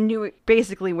and knew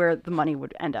basically where the money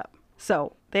would end up.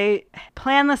 So they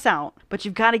plan this out, but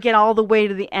you've got to get all the way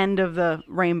to the end of the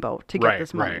rainbow to get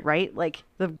this money, right? Like,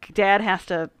 the dad has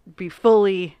to be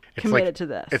fully committed to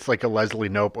this. It's like a Leslie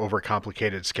Knope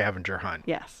overcomplicated scavenger hunt.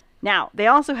 Yes. Now, they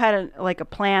also had a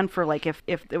plan for like if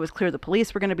it was clear the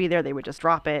police were going to be there, they would just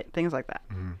drop it, things like that.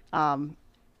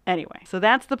 Anyway, so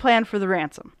that's the plan for the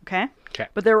ransom, okay? Okay.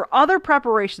 But there were other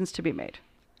preparations to be made.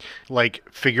 Like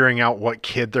figuring out what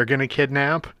kid they're going to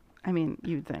kidnap. I mean,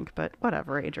 you'd think, but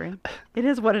whatever, Adrian. It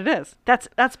is what it is.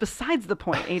 That's besides the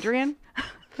point, Adrian.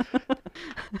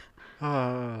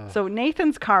 So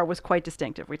Nathan's car was quite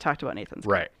distinctive. We talked about Nathan's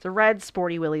car. Right. It's a red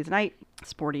Sporty Willys Night,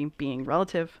 sporty being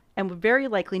relative, and would very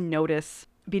likely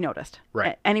be noticed.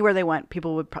 Right. Anywhere they went,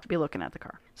 people would be looking at the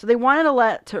car. So they wanted a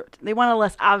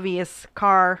less obvious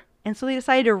car, and so they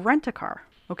decided to rent a car.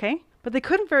 Okay. But they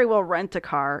couldn't very well rent a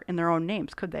car in their own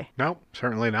names, could they? No,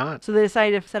 certainly not. So they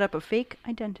decided to set up a fake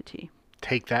identity.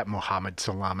 Take that, Mohammed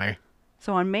Salame.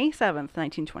 So on May 7th,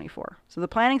 1924. So the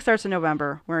planning starts in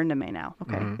November. We're into May now.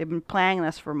 Okay. They've been planning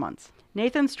this for months.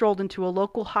 Nathan strolled into a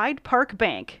local Hyde Park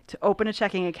bank to open a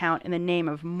checking account in the name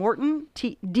of Morton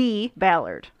D.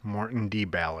 Ballard. Morton D.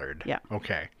 Ballard. Yeah.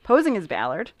 Okay. Posing as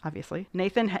Ballard, obviously,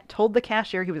 Nathan had told the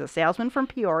cashier he was a salesman from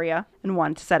Peoria and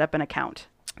wanted to set up an account.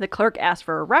 The clerk asked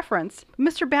for a reference, but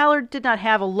Mr. Ballard did not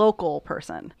have a local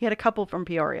person. He had a couple from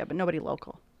Peoria, but nobody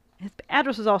local. His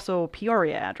address was also a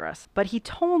Peoria address, but he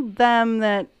told them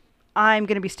that I'm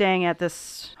going to be staying at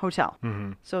this hotel,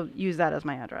 so use that as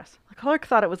my address. The clerk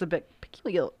thought it was a bit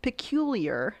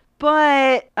peculiar,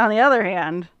 but on the other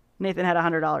hand, Nathan had a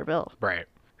 $100 bill. Right.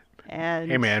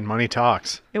 And Hey, man, money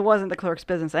talks. it wasn't the clerk's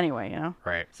business anyway, you know?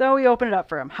 Right. So we opened it up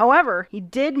for him. However, he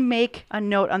did make a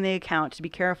note on the account to be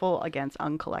careful against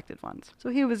uncollected funds. So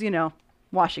he was,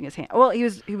 washing his hands. Well, he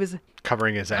was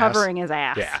Covering his ass. covering his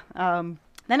ass. Yeah.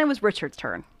 Then it was Richard's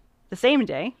turn. The same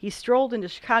day, he strolled into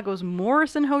Chicago's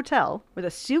Morrison Hotel with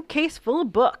a suitcase full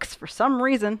of books. For some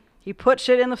reason, he put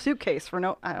shit in the suitcase I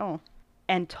don't know.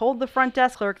 And told the front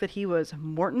desk clerk that he was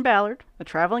Morton Ballard, a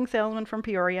traveling salesman from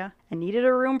Peoria, and needed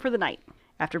a room for the night.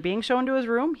 After being shown to his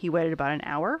room, he waited about an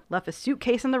hour, left his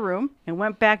suitcase in the room, and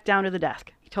went back down to the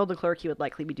desk. He told the clerk he would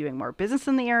likely be doing more business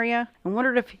in the area, and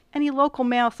wondered if any local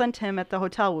mail sent to him at the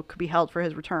hotel could be held for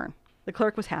his return. The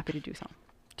clerk was happy to do so.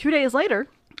 2 days later,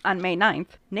 on May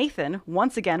 9th, Nathan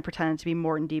once again pretended to be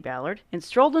Morton D. Ballard and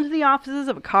strolled into the offices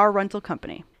of a car rental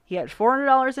company. He had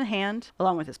 $400 in hand,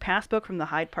 along with his passbook from the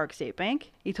Hyde Park State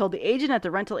Bank. He told the agent at the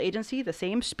rental agency the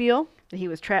same spiel, that he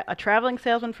was a traveling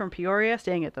salesman from Peoria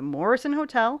staying at the Morrison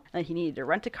Hotel, and that he needed to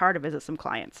rent a car to visit some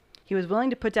clients. He was willing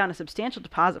to put down a substantial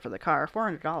deposit for the car,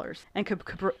 $400, and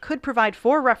could provide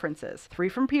 4 references, 3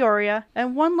 from Peoria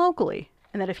and 1 locally.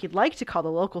 And that if he'd like to call the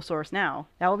local source now,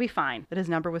 that would be fine, that his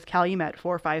number was Calumet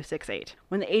 4568.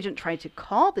 When the agent tried to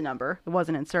call the number, it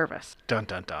wasn't in service. Dun,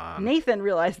 dun, dun. Nathan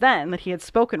realized then that he had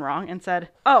spoken wrong and said,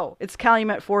 "Oh, it's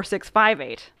Calumet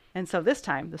 4658. And so this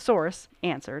time, the source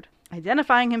answered,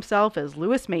 identifying himself as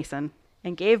Lewis Mason,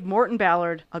 and gave Morton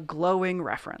Ballard a glowing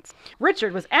reference.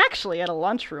 Richard was actually at a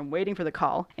lunchroom waiting for the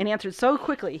call and answered so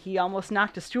quickly he almost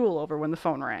knocked a stool over when the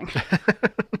phone rang.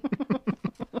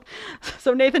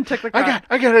 So Nathan took the car.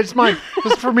 I got it. It's mine.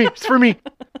 It's for me. It's for me.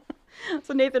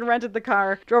 So Nathan rented the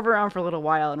car, drove around for a little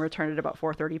while, and returned at about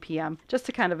 4:30 p.m. just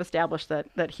to kind of establish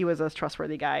that he was a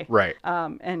trustworthy guy. Right.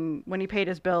 And when he paid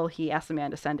his bill, he asked the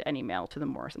man to send any mail to the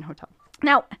Morrison Hotel.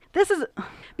 Now, this is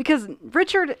because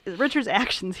Richard's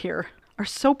actions here are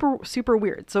super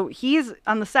weird. So he's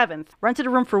on the 7th, rented a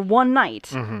room for one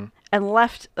night, and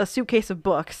left a suitcase of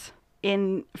books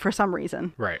for some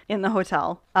reason in the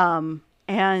hotel.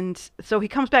 And so he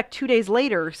comes back 2 days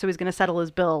later, so he's going to settle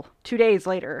his bill 2 days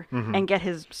later and get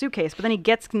his suitcase. But then he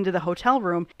gets into the hotel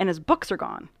room and his books are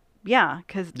gone. Yeah,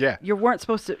 because you were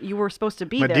supposed to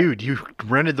be there. My dude, you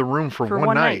rented the room for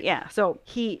one night. Yeah, so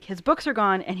his books are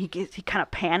gone and he kind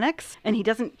of panics and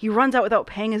he runs out without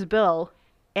paying his bill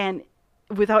and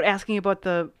without asking about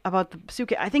the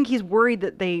suitcase. I think he's worried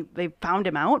that they found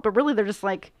him out, but really they're just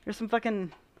like, there's a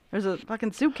fucking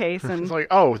suitcase. And it's like,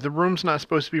 oh, the room's not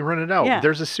supposed to be rented out. Yeah.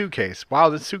 There's a suitcase. Wow,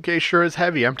 the suitcase sure is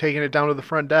heavy. I'm taking it down to the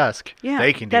front desk. Yeah,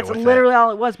 they can deal with that's literally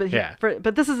all it was. But Yeah.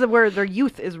 but this is where their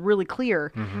youth is really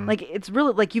clear. Like it's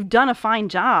really like you've done a fine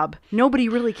job. Nobody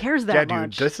really cares that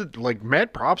much. Dude, this is like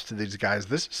mad props to these guys.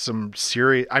 This is some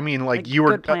serious. I mean, like you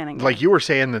were good planning, like you were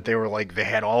saying that they were like they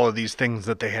had all of these things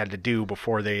that they had to do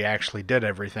before they actually did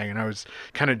everything. And I was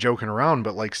kind of joking around,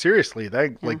 but like seriously,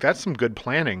 like that's some good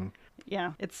planning.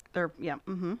 Yeah,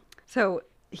 So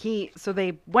So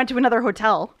they went to another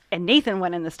hotel, and Nathan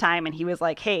went in this time, and he was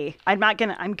like, "Hey, I'm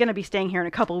gonna be staying here in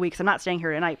a couple of weeks. I'm not staying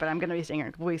here tonight, but I'm gonna be staying here in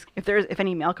a couple of weeks. If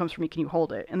any mail comes for me, can you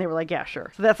hold it?" And they were like, "Yeah,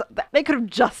 sure." So they could have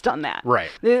just done that. Right.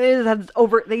 They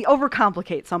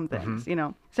overcomplicate some things, you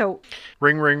know. So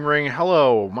Ring, ring, ring.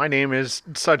 Hello, my name is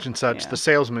such and such, the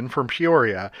salesman from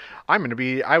Peoria. I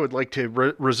would like to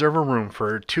reserve a room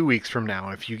for 2 weeks from now.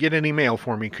 If you get any mail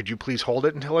for me, could you please hold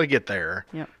it until I get there?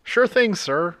 Yep. Sure thing,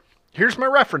 sir. Here's my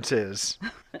references.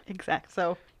 Exact.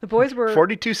 So the boys were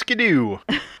 42 Skidoo.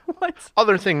 what?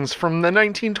 Other things from the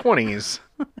 1920s.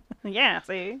 Yeah,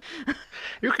 see?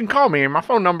 You can call me. My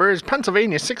phone number is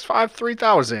Pennsylvania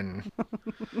 653,000.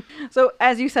 So,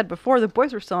 as you said before, the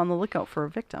boys were still on the lookout for a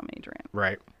victim, Adrian.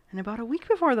 Right. And about a week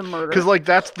before the murder... Because, like,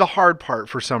 that's the hard part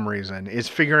for some reason, is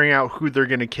figuring out who they're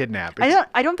going to kidnap.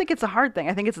 I don't think it's a hard thing.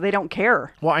 I think it's they don't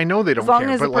care. Well, I know they don't care. As long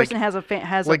care, as but the person has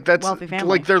a wealthy family.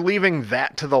 Like, they're leaving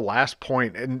that to the last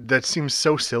point, and that seems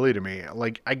so silly to me.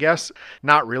 Like, I guess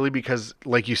not really because,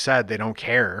 like you said, they don't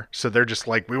care. So they're just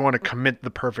like, we want to commit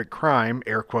the perfect crime,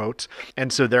 air quotes,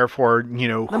 and so therefore, you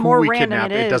know, the who more we random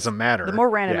kidnap, it doesn't matter. The more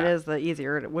random it is, the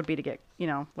easier it would be to get, you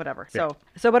know, whatever. So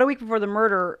about a week before the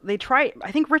murder,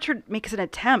 I think Richard makes an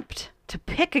attempt to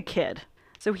pick a kid.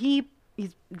 So he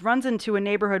runs into a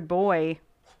neighborhood boy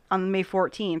on May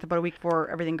 14th, about a week before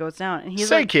everything goes down. And he's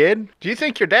Say, like, kid, do you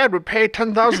think your dad would pay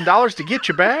 $10,000 to get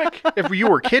you back if you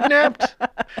were kidnapped?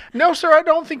 No, sir, I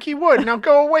don't think he would. Now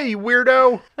go away, you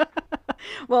weirdo.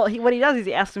 Well, what he does is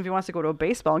he asks him if he wants to go to a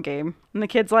baseball game. And the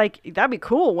kid's like, that'd be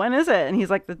cool. When is it? And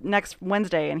he's like, the next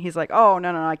Wednesday. And he's like, oh,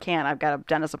 no, I can't. I've got a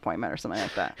dentist appointment or something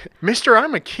like that. Mister,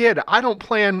 I'm a kid. I don't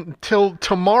plan till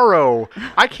tomorrow.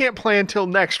 I can't plan till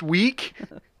next week.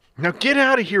 Now get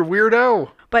out of here,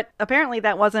 weirdo. But apparently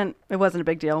it wasn't a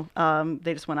big deal.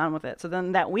 They just went on with it. So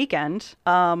then that weekend,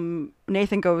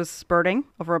 Nathan goes spurting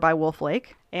over by Wolf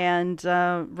Lake. And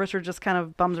Richard just kind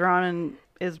of bums around and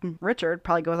is Richard,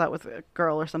 probably goes out with a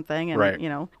girl or something, and you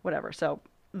know, whatever. So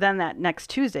then that next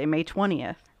Tuesday, May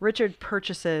 20th, Richard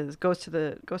goes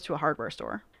to a hardware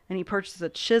store, and he purchases a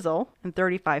chisel and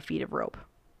 35 feet of rope.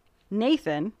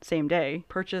 Nathan, same day,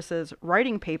 purchases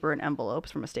writing paper and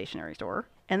envelopes from a stationery store,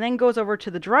 and then goes over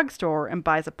to the drugstore and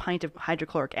buys a pint of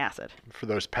hydrochloric acid. For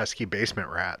those pesky basement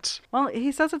rats. Well,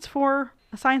 he says it's for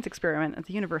a science experiment at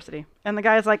the university. And the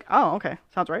guy's like, oh, okay,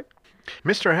 sounds right.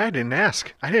 Mister, I didn't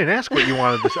ask what you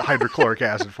wanted this hydrochloric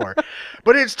acid for.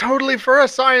 But it's totally for a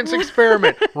science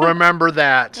experiment. Remember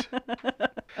that.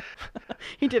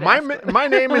 He did. My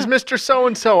name is Mr.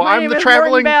 So-and-so. I'm the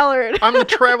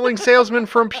traveling salesman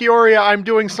from Peoria. I'm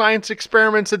doing science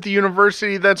experiments at the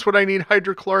university. That's what I need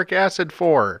hydrochloric acid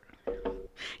for.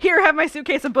 Here, have my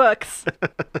suitcase of books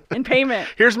in payment.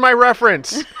 Here's my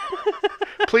reference.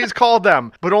 Please call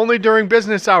them, but only during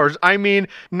business hours. I mean,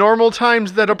 normal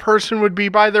times that a person would be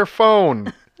by their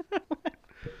phone.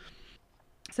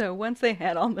 So once they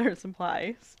had all their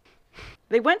supplies,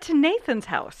 they went to Nathan's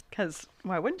house, because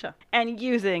why wouldn't you? And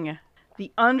using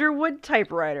the Underwood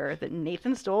typewriter that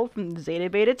Nathan stole from Zeta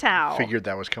Beta Tau. Figured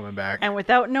that was coming back. And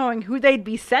without knowing who they'd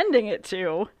be sending it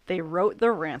to, they wrote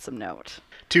the ransom note.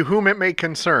 To whom it may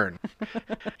concern,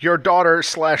 your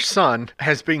daughter/son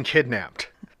has been kidnapped.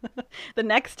 The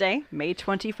next day, May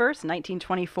 21st,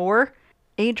 1924,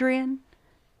 Adrian,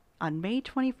 on May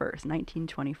 21st,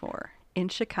 1924, in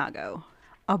Chicago,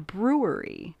 a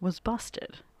brewery was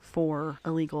busted for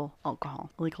illegal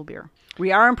alcohol, illegal beer.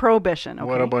 We are in Prohibition, okay?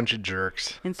 What a bunch of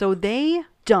jerks. And so they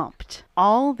dumped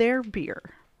all their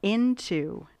beer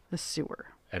into the sewer.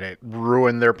 And it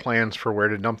ruined their plans for where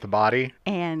to dump the body?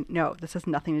 And no, this has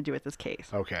nothing to do with this case.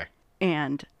 Okay.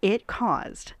 And it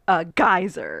caused a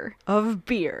geyser of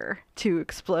beer to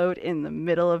explode in the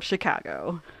middle of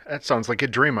Chicago. That sounds like a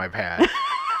dream I've had.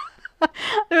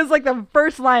 It was like the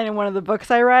first line in one of the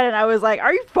books I read, and I was like,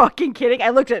 are you fucking kidding? I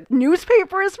looked at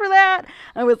newspapers for that.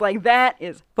 I was like, that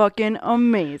is fucking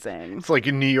amazing. It's like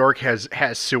in New York has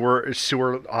sewer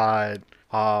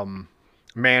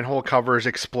manhole covers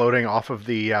exploding off of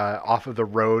the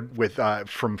road with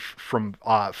from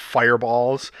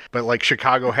fireballs, but like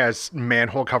Chicago has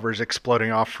manhole covers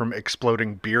exploding off from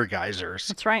exploding beer geysers.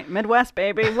 That's right, Midwest,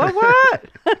 baby. What?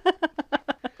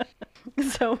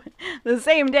 So the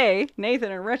same day,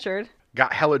 Nathan and Richard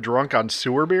got hella drunk on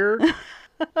sewer beer.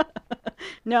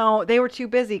 No, they were too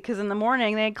busy because in the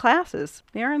morning they had classes.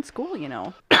 They are in school, you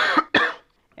know.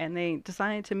 And they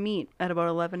decided to meet at about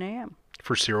 11 a.m.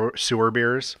 For sewer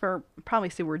beers? For probably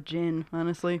sewer gin,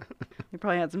 honestly. They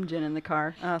probably had some gin in the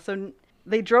car. So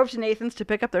they drove to Nathan's to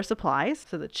pick up their supplies.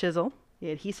 So the chisel,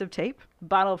 the adhesive tape,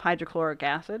 bottle of hydrochloric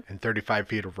acid, And 35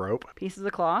 feet of rope. pieces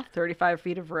of cloth, 35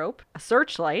 feet of rope, a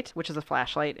searchlight, which is a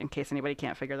flashlight in case anybody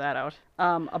can't figure that out,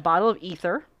 a bottle of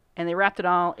ether, and they wrapped it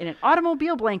all in an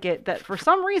automobile blanket that for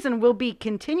some reason will be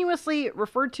continuously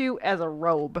referred to as a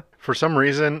robe. For some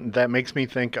reason, that makes me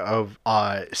think of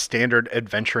standard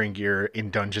adventuring gear in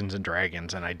Dungeons and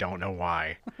Dragons, and I don't know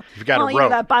why. You've got Well, a you know,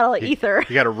 rope. that bottle of ether.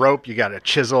 You got a rope, you got a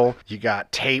chisel, you got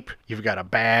tape, you've got a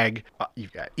bag,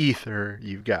 you've got ether,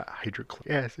 you've got hydrochloric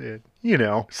acid. You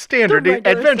know, standard The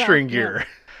regular adventuring stuff, yeah. gear.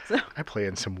 So, I play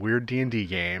in some weird D&D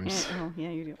games. yeah,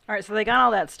 you do. All right, so they got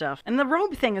all that stuff. And the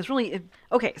robe thing is really...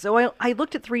 Okay, so I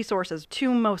looked at 3 sources.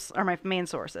 2 most are my main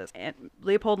sources. And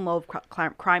Leopold and Loeb,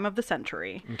 Crime of the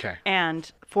Century. Okay. And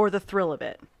For the Thrill of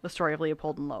It, the story of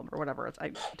Leopold and Loeb, or whatever.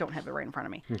 I don't have it right in front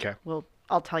of me. Okay.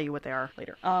 I'll tell you what they are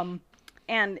later.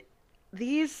 And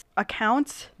these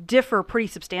accounts differ pretty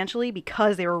substantially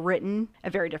because they were written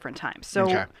at very different times. So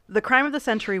Okay. The Crime of the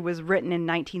Century was written in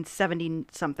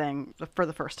 1970-something for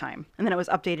the first time, and then it was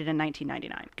updated in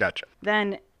 1999. Gotcha.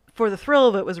 Then For the Thrill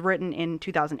of It was written in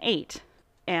 2008,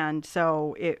 and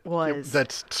so it was...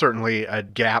 That's certainly a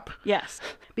gap. Yes,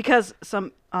 because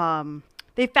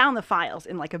they found the files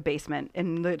in like a basement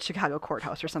in the Chicago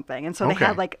courthouse or something. And so they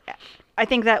had Okay. I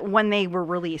think that when they were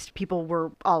released, people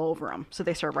were all over them. So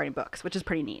they started writing books, which is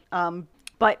pretty neat.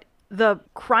 But the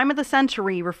Crime of the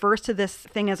Century refers to this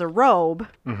thing as a robe.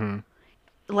 Mm-hmm.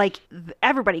 Like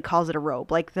everybody calls it a robe.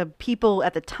 Like the people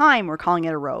at the time were calling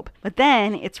it a robe. But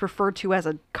then it's referred to as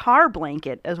a car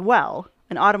blanket as well,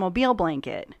 an automobile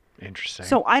blanket. Interesting.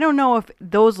 So I don't know if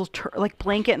those like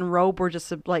blanket and robe were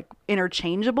just like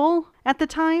interchangeable at the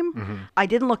time. Mm-hmm. I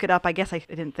didn't look it up. I guess I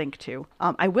didn't think to.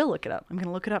 I will look it up. I'm going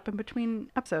to look it up in between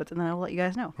episodes and then I'll let you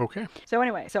guys know. Okay. So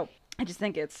anyway, I just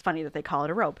think it's funny that they call it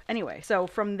a robe. Anyway, so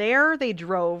from there they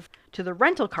drove to the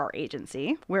rental car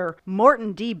agency where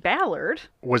Morton D. Ballard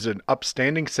Was an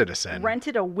upstanding citizen.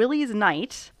 rented a Willys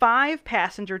Knight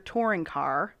 5-passenger touring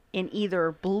car in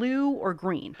either blue or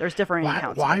green. There's different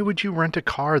accounts. Why would you rent a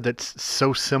car that's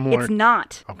so similar? It's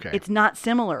not. Okay. It's not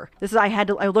similar. This is I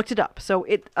looked it up. So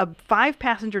a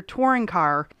 5-passenger touring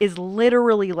car is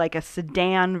literally like a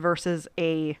sedan versus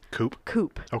a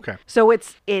coupe. Okay. So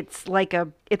it's like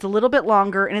it's a little bit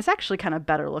longer and it's actually kind of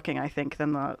better looking, I think,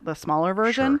 than the smaller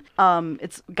version.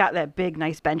 It's got that big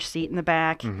nice bench seat in the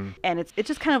back and it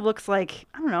just kind of looks like,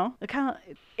 I don't know,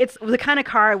 it's the kind of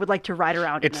car I would like to ride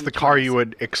around in. It's the car you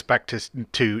would expect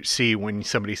to see when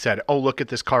somebody said, "Oh, look at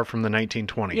this car from the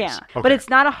 1920s." Yeah, Okay. but it's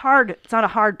not a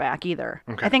hardback either.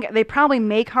 Okay. I think they probably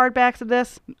make hardbacks of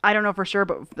this. I don't know for sure,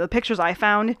 but the pictures I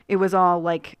found, it was all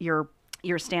like your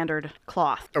standard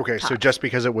cloth. Okay, so top. just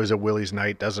because it was a Willys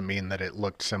Knight doesn't mean that it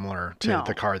looked similar to No.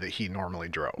 the car that he normally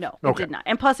drove. No, it Okay. did not.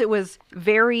 And plus, it was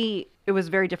very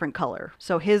different color.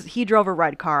 So he drove a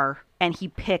red car, and he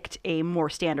picked a more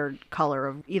standard color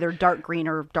of either dark green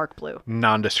or dark blue.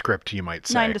 Nondescript, you might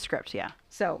say. Nondescript, yeah.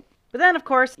 So, but then of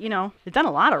course, they've done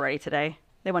a lot already today.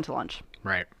 They went to lunch.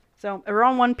 Right. So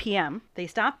around 1 p.m., they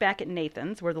stopped back at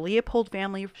Nathan's where the Leopold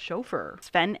family chauffeur,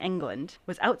 Sven Englund,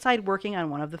 was outside working on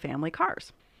one of the family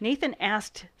cars. Nathan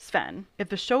asked Sven if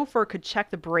the chauffeur could check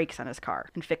the brakes on his car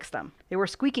and fix them. They were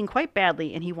squeaking quite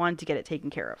badly and he wanted to get it taken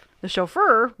care of. The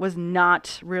chauffeur was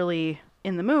not really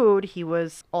in the mood. He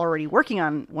was already working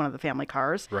on one of the family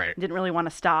cars. Right. Didn't really want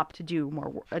to stop to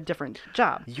do a different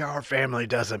job. Your family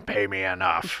doesn't pay me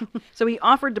enough. So he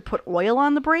offered to put oil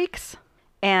on the brakes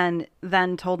and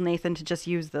then told Nathan to just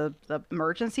use the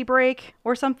emergency brake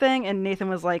or something. And Nathan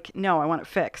was like, no, I want it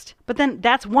fixed. But then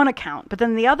that's one account. But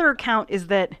then the other account is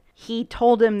that he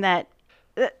told him that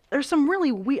there's some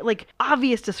really weird, like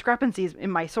obvious discrepancies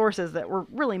in my sources that were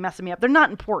really messing me up. They're not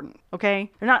important,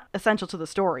 okay? They're not essential to the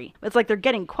story. It's like they're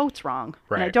getting quotes wrong.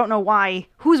 Right. And I don't know why.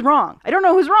 Who's wrong? I don't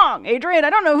know who's wrong. Adrian, I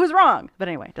don't know who's wrong. But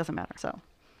anyway, it doesn't matter.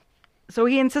 So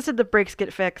he insisted the brakes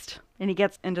get fixed, and he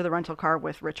gets into the rental car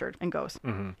with Richard and goes.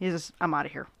 Mm-hmm. He says, I'm out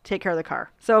of here. Take care of the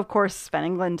car. So, of course, Sven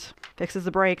Englund fixes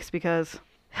the brakes because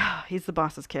he's the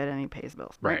boss's kid and he pays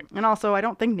bills. Right. And also, I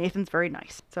don't think Nathan's very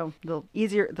nice. So, you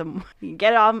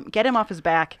get him off his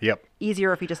back. Yep.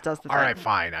 Easier if he just does the thing. All right,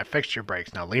 fine. I fixed your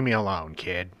brakes. Now leave me alone,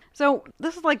 kid. So,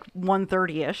 this is like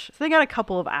 1:30-ish. So, they got a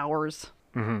couple of hours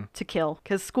to kill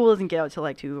because school doesn't get out till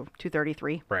like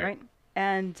 2:33. Right.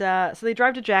 And so they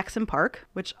drive to Jackson Park,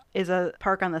 which is a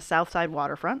park on the south side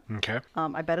waterfront. Okay.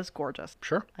 I bet it's gorgeous.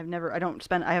 Sure. I haven't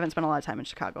spent a lot of time in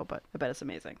Chicago, but I bet it's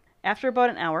amazing. After about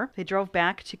an hour, they drove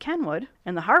back to Kenwood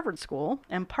and the Harvard School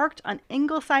and parked on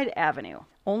Ingleside Avenue,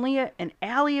 only an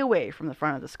alley away from the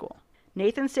front of the school.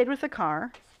 Nathan stayed with the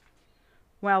car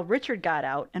while Richard got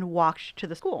out and walked to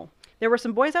the school. There were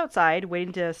some boys outside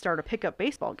waiting to start a pickup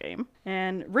baseball game,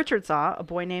 and Richard saw a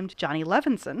boy named Johnny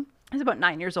Levinson. He was about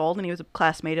 9 years old, and he was a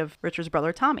classmate of Richard's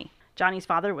brother, Tommy. Johnny's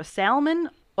father was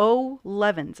Salmon O.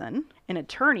 Levinson, an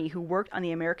attorney who worked on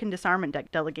the American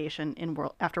disarmament delegation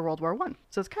after World War I.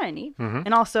 So it's kind of neat.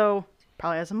 And also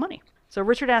probably has some money. So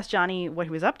Richard asked Johnny what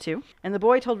he was up to, and the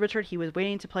boy told Richard he was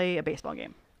waiting to play a baseball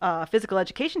game. A physical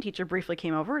education teacher briefly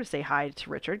came over to say hi to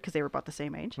Richard because they were about the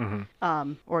same age,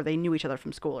 or they knew each other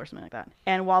from school or something like that.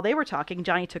 And while they were talking,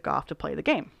 Johnny took off to play the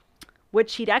game,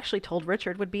 which he'd actually told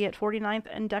Richard would be at 49th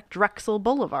and Drexel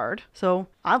Boulevard. So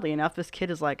oddly enough, this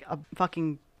kid is like a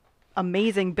fucking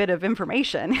amazing bit of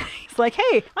information. He's like,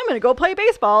 hey, I'm going to go play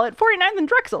baseball at 49th and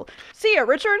Drexel. See ya,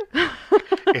 Richard.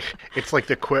 It's like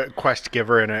the quest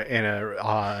giver in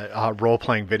a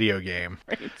role-playing video game.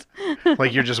 Right.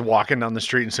 Like you're just walking down the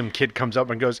street and some kid comes up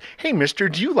and goes, hey, mister,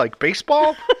 do you like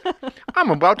baseball? I'm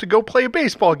about to go play a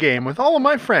baseball game with all of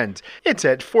my friends. It's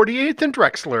at 48th and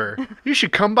Drexler. You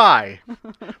should come by.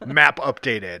 Map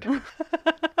updated.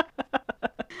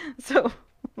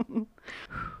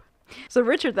 So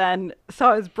Richard then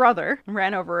saw his brother,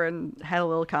 ran over and had a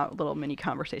little mini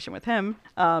conversation with him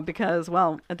because,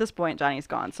 well, at this point, Johnny's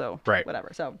gone, so right.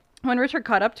 Whatever. So when Richard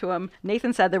caught up to him,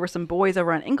 Nathan said there were some boys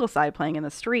over on Ingleside playing in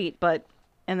the street,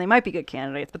 and they might be good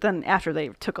candidates, but then after they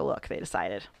took a look, they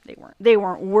decided they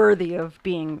weren't worthy of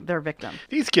being their victim.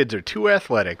 These kids are too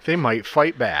athletic. They might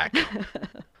fight back.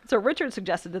 So Richard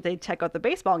suggested that they check out the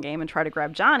baseball game and try to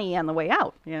grab Johnny on the way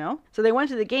out, So they went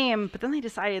to the game, but then they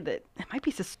decided that it might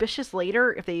be suspicious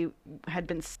later if they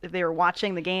were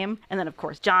watching the game. And then, of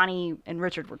course, Johnny and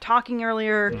Richard were talking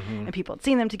earlier, and people had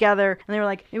seen them together. And they were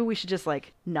like, maybe we should just,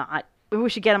 maybe we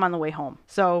should get him on the way home.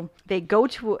 So they go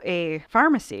to a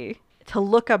pharmacy to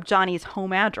look up Johnny's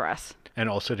home address. And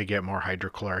also to get more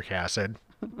hydrochloric acid.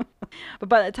 But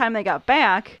by the time they got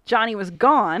back, Johnny was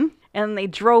gone. And they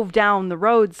drove down the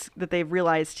roads that they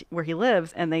realized where he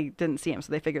lives, and they didn't see him,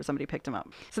 so they figured somebody picked him up.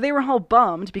 So they were all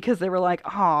bummed because they were like,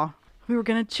 oh, we were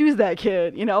going to choose that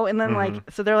kid, And then,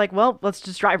 so they're like, well, let's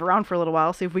just drive around for a little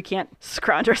while, see if we can't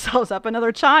scrounge ourselves up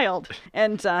another child.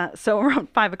 And so around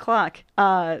 5 o'clock,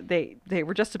 they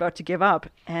were just about to give up,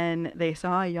 and they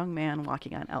saw a young man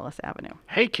walking on Ellis Avenue.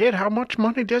 Hey, kid, how much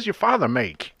money does your father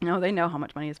make? No, they know how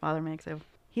much money his father makes.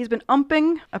 He's been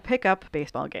umping a pickup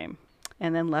baseball game.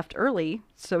 And then left early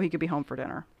so he could be home for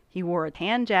dinner. He wore a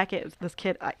tan jacket. This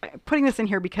kid, I'm putting this in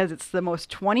here because it's the most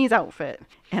 20s outfit.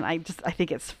 And I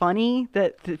think it's funny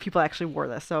that people actually wore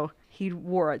this. So he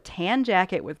wore a tan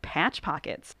jacket with patch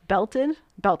pockets, belted.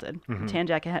 The tan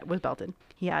jacket was belted.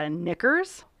 He had a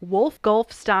knickers, wolf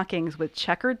golf stockings with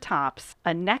checkered tops,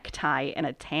 a necktie, and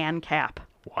a tan cap.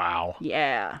 Wow.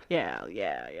 Yeah.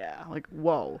 Like,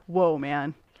 whoa,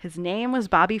 man. His name was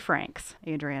Bobby Franks,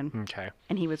 Adrian. Okay.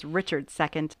 And he was Richard's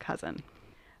second cousin.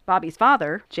 Bobby's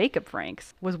father, Jacob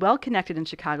Franks, was well connected in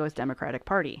Chicago's Democratic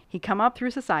Party. He'd come up through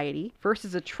society, first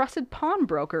as a trusted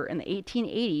pawnbroker in the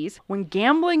 1880s when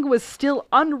gambling was still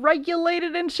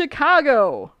unregulated in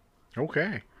Chicago.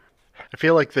 Okay. I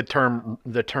feel like the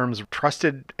terms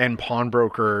trusted and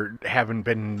pawnbroker haven't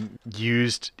been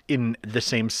used in the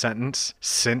same sentence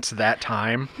since that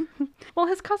time. Well,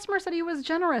 his customer said he was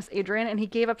generous, Adrian, and he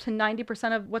gave up to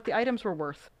 90% of what the items were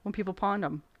worth when people pawned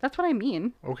them. That's what I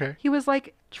mean. Okay. He was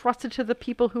trusted to the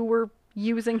people who were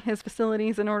using his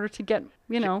facilities in order to get,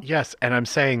 Yes, and I'm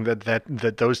saying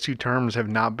that those two terms have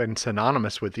not been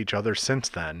synonymous with each other since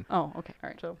then. Oh, okay. All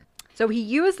right. So he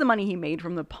used the money he made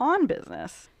from the pawn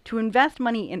business to invest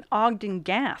money in the Ogden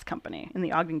Gas Company.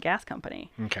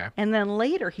 Okay. And then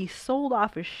later he sold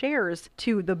off his shares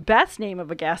to the best name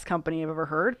of a gas company I've ever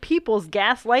heard, People's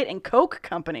Gas, Light, and Coke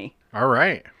Company. All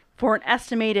right. For an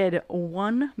estimated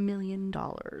 $1 million.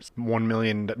 $1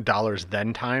 million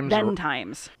then times? Then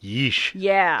times. Yeesh.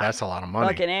 Yeah. That's a lot of money.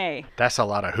 Fucking A. That's a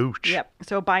lot of hooch. Yep.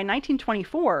 So by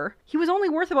 1924, he was only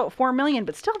worth about $4 million,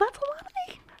 but still, that's a lot of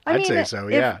money. I'd say so,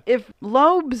 yeah. If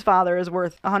Loeb's father is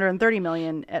worth $130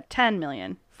 million at $10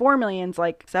 million, $4 million's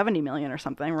like $70 million or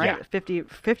something, right? Yeah.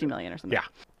 50 million or something. Yeah.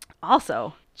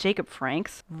 Also, Jacob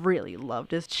Franks really loved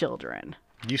his children.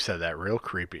 You said that real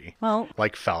creepy. Well,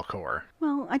 like Falkor.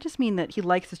 Well, I just mean that he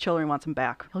likes his children, wants them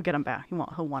back. He'll get them back.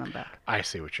 He'll want them back. I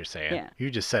see what you're saying. Yeah.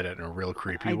 You just said it in a real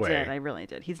creepy way. I really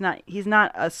did. He's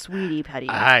not a sweetie petty.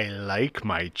 I like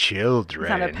my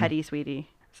children. He's not a petty sweetie.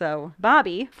 So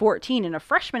Bobby, 14 and a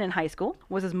freshman in high school,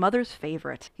 was his mother's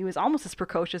favorite. He was almost as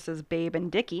precocious as Babe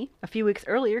and Dickie. A few weeks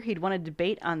earlier, he'd won a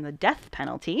debate on the death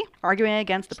penalty, arguing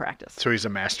against the practice. So he's a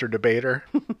master debater?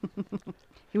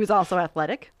 He was also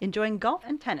athletic, enjoying golf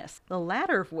and tennis, the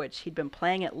latter of which he'd been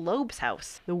playing at Loeb's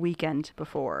house the weekend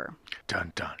before.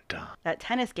 Dun, dun, dun. That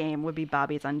tennis game would be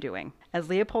Bobby's undoing. As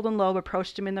Leopold and Loeb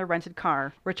approached him in their rented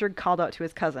car, Richard called out to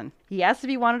his cousin. He asked if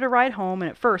he wanted to ride home, and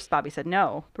at first Bobby said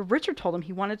no, but Richard told him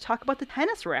he wanted to talk about the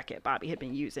tennis racket Bobby had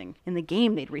been using in the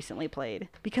game they'd recently played,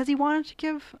 because he wanted to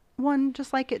give one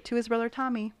just like it to his brother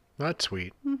Tommy. That's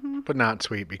sweet, but not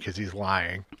sweet because he's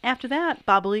lying. After that,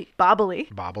 Bobbly.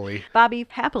 Bobby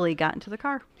happily got into the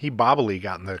car. He bobbily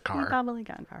got in the car. Bobbily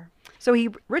got in the car. So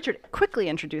Richard quickly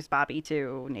introduced Bobby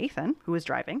to Nathan, who was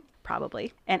driving,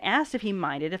 probably, and asked if he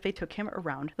minded if they took him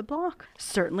around the block.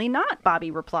 Certainly not,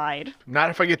 Bobby replied. Not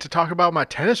if I get to talk about my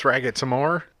tennis racket some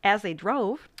more. As they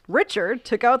drove, Richard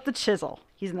took out the chisel.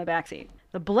 He's in the backseat.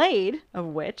 The blade of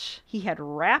which he had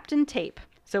wrapped in tape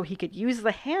so he could use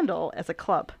the handle as a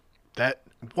club.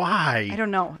 Why? I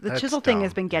don't know. The That's chisel thing dumb.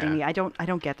 has been getting Yeah. me. I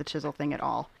don't get the chisel thing at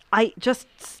all. I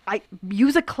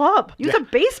use a club. Use a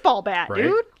baseball bat, Right.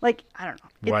 dude. Like, I don't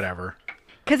know. Whatever.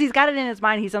 Because he's got it in his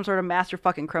mind he's some sort of master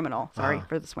fucking criminal. Sorry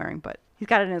for the swearing, but he's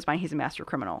got it in his mind he's a master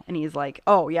criminal. And he's like,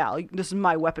 oh, yeah, like, this is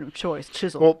my weapon of choice,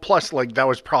 chisel. Well, plus, like, that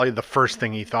was probably the first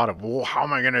thing he thought of. Well, how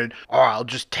am I going to... Oh, I'll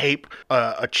just tape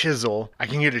a chisel. I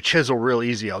can get a chisel real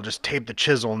easy. I'll just tape the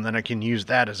chisel, and then I can use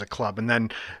that as a club. And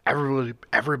then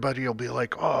everybody will be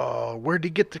like, oh, where'd he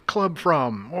get the club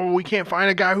from? Oh, we can't find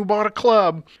a guy who bought a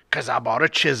club. Because I bought a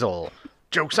chisel.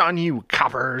 Joke's on you,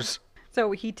 coppers.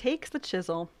 So he takes the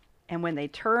chisel, and when they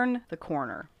turn the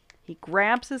corner, he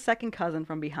grabs his second cousin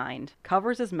from behind,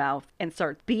 covers his mouth, and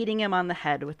starts beating him on the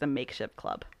head with the makeshift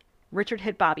club. Richard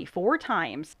hit Bobby 4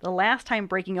 times, the last time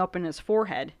breaking open his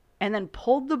forehead, and then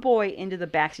pulled the boy into the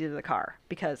backseat of the car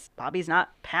because Bobby's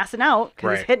not passing out because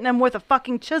Right. he's hitting him with a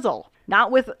fucking chisel,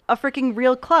 not with a freaking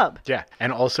real club. Yeah,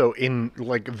 and also in,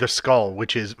 like, the skull,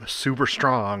 which is super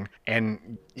strong,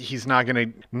 and he's not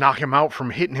going to knock him out from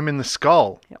hitting him in the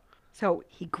skull. Yep. So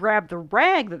he grabbed the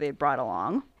rag that they'd brought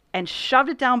along and shoved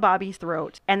it down Bobby's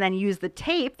throat, and then used the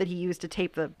tape that he used to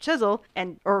tape the chisel,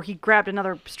 or he grabbed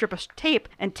another strip of tape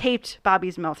and taped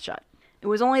Bobby's mouth shut. It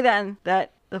was only then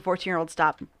that the 14-year-old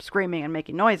stopped screaming and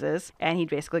making noises, and he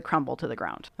basically crumbled to the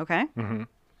ground. Okay? Mm-hmm.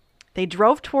 They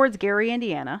drove towards Gary,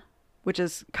 Indiana, which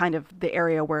is kind of the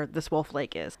area where this Wolf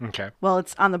Lake is. Okay. Well,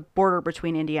 it's on the border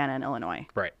between Indiana and Illinois.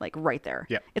 Right. Like right there.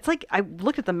 Yeah. It's like, I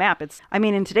looked at the map.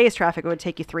 In today's traffic, it would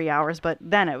take you 3 hours, but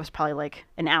then it was probably like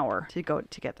an hour to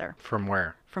get there From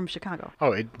where? from Chicago.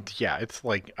 Oh, it's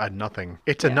like a nothing.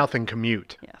 It's a nothing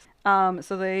commute. Yes.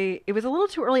 So it was a little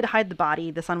too early to hide the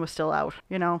body. The sun was still out,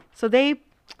 So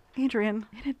Adrian,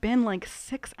 it had been like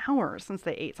 6 hours since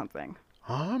they ate something.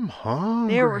 I'm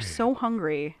hungry. They were so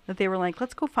hungry that they were like,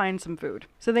 let's go find some food.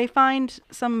 So they find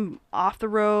some off the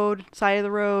road, side of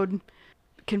the road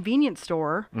convenience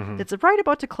store that's right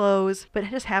about to close, but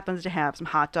it just happens to have some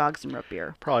hot dogs and root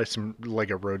beer. Probably like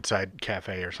a roadside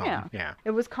cafe or something. Yeah.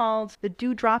 It was called the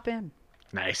Dewdrop Inn.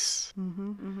 Nice.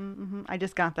 I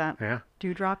just got that. Yeah.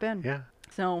 Dewdrop Inn. Yeah.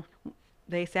 So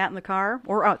they sat in the car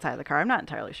or outside the car. I'm not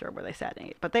entirely sure where they sat and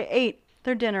ate, but they ate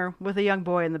their dinner with a young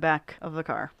boy in the back of the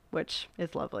car, which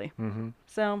is lovely.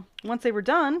 So once they were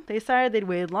done, they decided they'd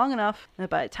waited long enough, and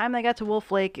by the time they got to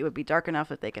Wolf Lake, it would be dark enough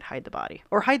that they could hide the body.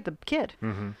 Or hide the kid.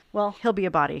 Well, he'll be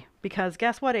a body, because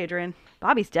guess what, Adrian?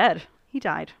 Bobby's dead. He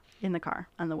died in the car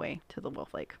on the way to the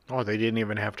Wolf Lake. Oh, they didn't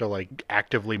even have to, like,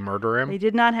 actively murder him? They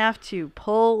did not have to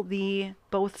pull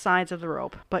both sides of the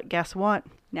rope. But guess what?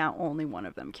 Now only one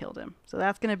of them killed him. So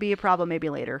that's going to be a problem maybe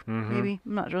later. Maybe.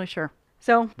 I'm not really sure.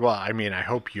 So, Well, I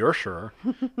hope you're sure.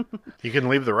 You can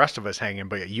leave the rest of us hanging,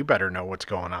 but you better know what's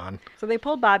going on. so they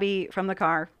pulled Bobby from the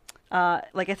car.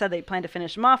 Like I said, they planned to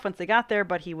finish him off once they got there,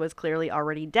 but he was clearly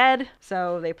already dead.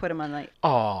 So they put him on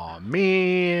Aw,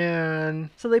 man.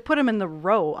 So they put him on the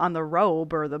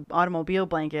robe or the automobile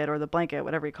blanket or the blanket,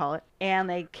 whatever you call it, and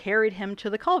they carried him to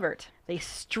the culvert. They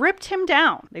stripped him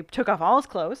down. They took off all his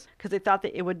clothes because they thought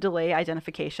that it would delay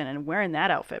identification, and wearing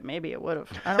that outfit, maybe it would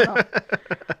have. I don't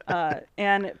know.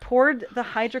 And poured the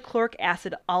hydrochloric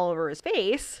acid all over his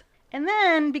face. And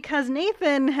then, because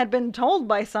Nathan had been told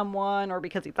by someone, or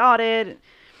because he thought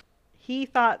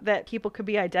that people could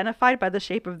be identified by the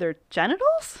shape of their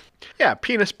genitals? Yeah,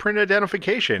 penis print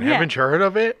identification. Yeah. Haven't you heard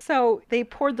of it? So they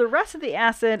poured the rest of the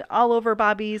acid all over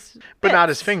Bobby's But not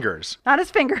bits. his fingers. Not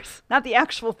his fingers. Not the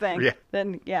actual thing. Yeah.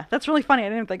 Then, yeah, that's really funny. I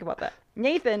didn't even think about that.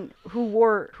 Nathan,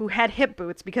 who had hip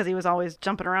boots because he was always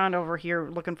jumping around over here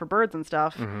looking for birds and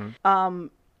stuff,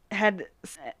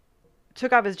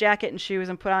 took off his jacket and shoes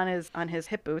and put on his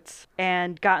hip boots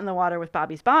and got in the water with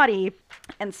Bobby's body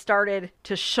and started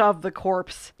to shove the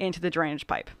corpse into the drainage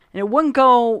pipe. And it wouldn't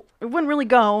really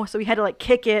go, so he had to like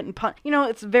kick it and punch.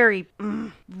 It's very,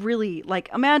 really, like,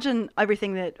 imagine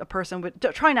everything that a person would,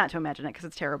 try not to imagine it because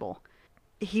it's terrible.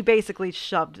 He basically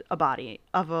shoved a body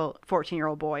of a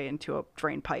 14-year-old boy into a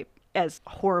drain pipe as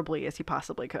horribly as he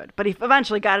possibly could. But he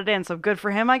eventually got it in, so good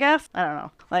for him, I guess. I don't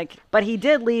know. But he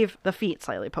did leave the feet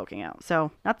slightly poking out.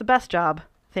 So not the best job,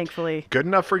 thankfully. Good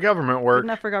enough for government work. Good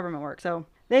enough for government work. So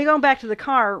they go back to the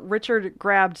car. Richard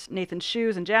grabbed Nathan's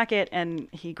shoes and jacket, and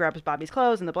he grabs Bobby's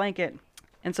clothes and the blanket.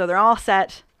 And so they're all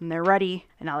set and they're ready.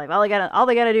 And now all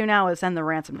they gotta do now is send the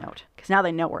ransom note, because now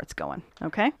they know where it's going.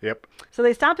 Okay? Yep. So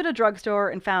they stopped at a drugstore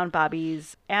and found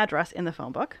Bobby's address in the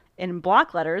phone book. In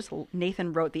block letters,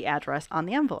 Nathan wrote the address on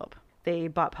the envelope. They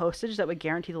bought postage that would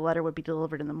guarantee the letter would be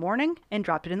delivered in the morning and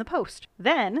dropped it in the post.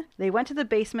 Then they went to the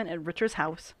basement at Richard's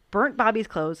house, burnt Bobby's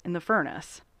clothes in the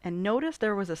furnace, and noticed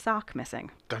there was a sock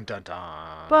missing. Dun dun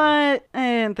dun. But I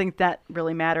didn't think that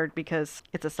really mattered because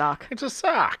it's a sock. It's a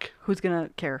sock. Who's going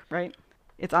to care, right?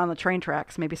 It's on the train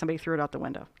tracks. Maybe somebody threw it out the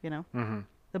window, Mm-hmm.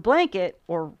 The blanket,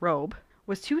 or robe,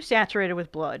 was too saturated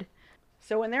with blood.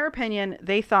 So in their opinion,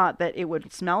 they thought that it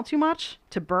would smell too much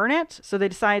to burn it, so they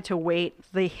decided to wait.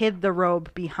 They hid the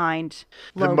robe behind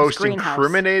Loeb's the most greenhouse.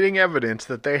 incriminating evidence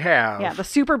that they have. Yeah, the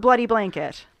super bloody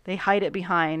blanket. They hide it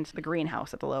behind the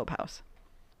greenhouse at the Loeb house.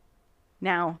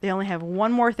 Now, they only have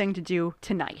one more thing to do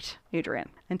tonight, Adrian.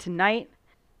 And tonight,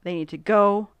 they need to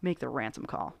go make the ransom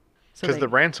call. Because the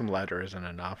ransom letter isn't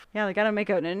enough. Yeah, they got to make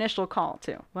an initial call,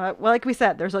 too. Well, like we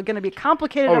said, there's going to be a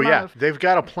complicated they've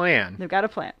got a plan. They've got a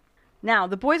plan. Now,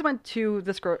 the boys went to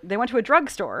a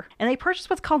drugstore and they purchased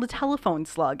what's called a telephone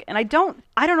slug. And I don't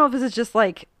know if this is just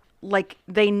like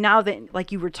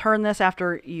you return this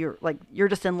after you're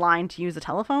just in line to use a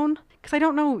telephone. Because I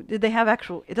don't know, did they have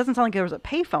it doesn't sound like there was a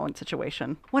payphone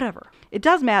situation. Whatever. It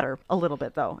does matter a little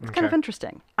bit though. It's kind of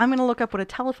interesting. I'm going to look up what a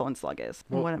telephone slug is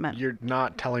and what it meant. You're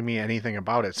not telling me anything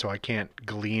about it, so I can't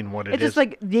glean what it is. It's just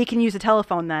like they can use a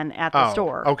telephone then at the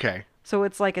store. Okay. So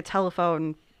it's like a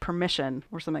telephone permission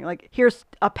or something. Like, here's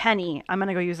a penny. I'm going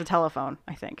to go use a telephone,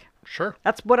 I think. Sure.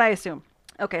 That's what I assume.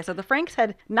 Okay, so the Franks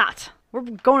had not. We're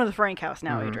going to the Frank house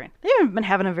now, Adrian. They haven't been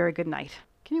having a very good night.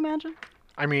 Can you imagine?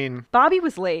 I mean, Bobby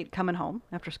was late coming home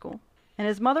after school. And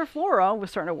his mother, Flora,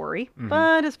 was starting to worry.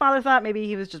 But his father thought maybe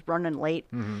he was just running late.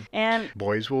 And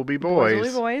boys will be boys.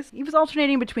 Boys will be boys. He was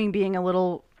alternating between being a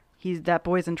little... that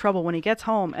boy's in trouble when he gets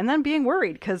home, and then being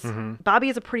worried because Bobby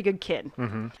is a pretty good kid.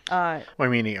 I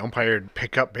mean, he umpired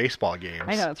pickup baseball games.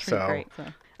 I know, it's pretty great. So.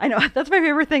 I know, that's my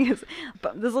favorite thing is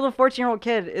this little 14-year-old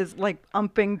kid is like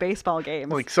umping baseball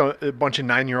games. Like, so a bunch of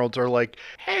 9-year-olds are like,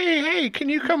 hey, can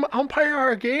you come umpire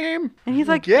our game? And he's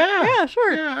like, yeah,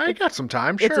 sure. Yeah, I got some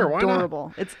time. Sure, it's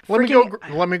adorable. Why not?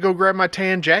 Let me go grab my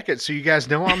tan jacket so you guys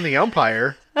know I'm the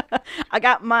umpire. I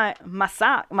got my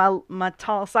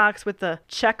tall socks with the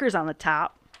checkers on the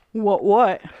top.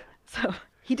 What? So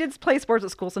he did play sports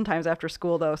at school sometimes after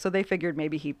school, though, so they figured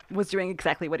maybe he was doing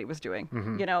exactly what he was doing,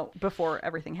 before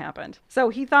everything happened. So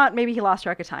he thought maybe he lost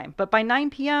track of time. But by 9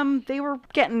 p.m., they were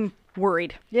getting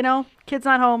worried. Kid's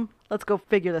not home. Let's go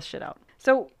figure this shit out.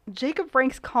 So Jacob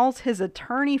Franks calls his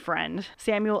attorney friend,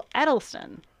 Samuel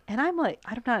Edelston. And I'm like,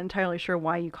 I'm not entirely sure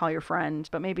why you call your friend,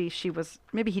 but maybe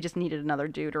he just needed another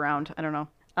dude around. I don't know.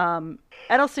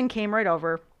 Edelston came right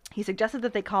over. He suggested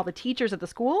that they call the teachers at the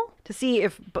school to see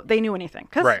if they knew anything.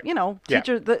 Because,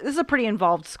 teachers, this is a pretty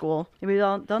involved school. Maybe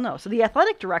they'll know. So the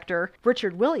athletic director,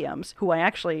 Richard Williams, who I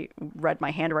actually read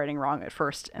my handwriting wrong at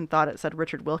first and thought it said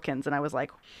Richard Wilkins. And I was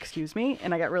like, excuse me?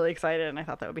 And I got really excited and I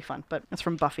thought that would be fun. But it's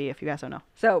from Buffy, if you guys don't know.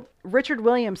 So Richard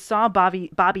Williams saw Bobby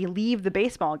leave the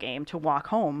baseball game to walk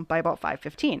home by about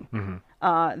 5:15.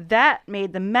 That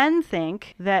made the men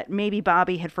think that maybe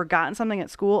Bobby had forgotten something at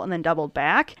school and then doubled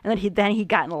back, and then he'd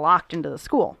gotten locked into the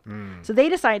school. So they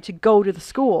decided to go to the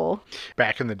school.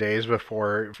 Back in the days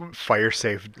before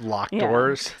fire-safe locked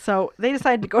doors. So they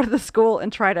decided to go to the school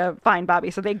and try to find Bobby.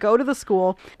 So they go to the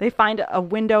school, they find a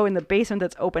window in the basement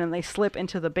that's open, and they slip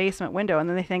into the basement window, and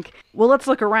then they think, well, let's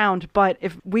look around, but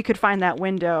if we could find that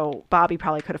window, Bobby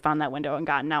probably could have found that window and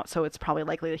gotten out, so it's probably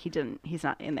likely that he's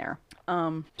not in there.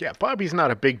 Yeah, Bobby's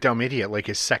not a big dumb idiot like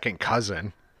his second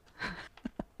cousin.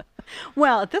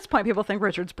 Well, at this point, people think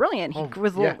Richard's brilliant. He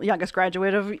was the youngest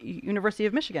graduate of University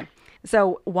of Michigan.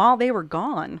 So while they were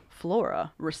gone,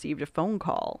 Flora received a phone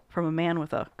call from a man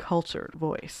with a cultured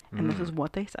voice. And this is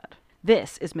what they said.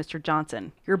 This is Mr.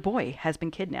 Johnson. Your boy has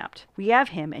been kidnapped. We have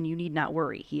him and you need not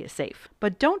worry. He is safe.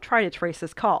 But don't try to trace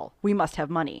this call. We must have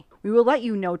money. We will let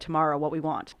you know tomorrow what we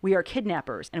want. We are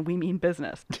kidnappers and we mean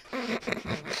business.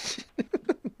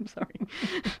 I'm sorry.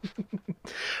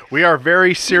 We are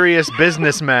very serious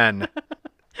businessmen.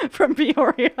 From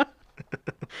Peoria.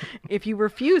 If you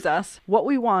refuse us what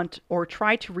we want or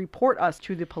try to report us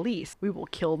to the police, we will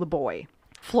kill the boy.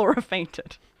 Flora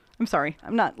fainted. I'm sorry.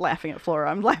 I'm not laughing at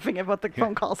Flora. I'm laughing at what the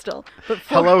phone call still. But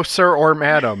Flora... Hello, sir or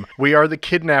madam. We are the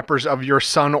kidnappers of your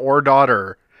son or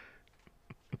daughter.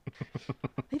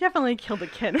 They definitely killed a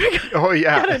kid. Oh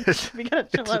yeah, we gotta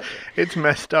chill out. It's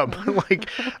messed up.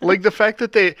 like the fact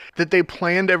that they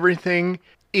planned everything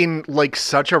in like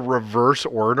such a reverse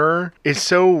order is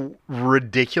so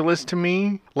ridiculous to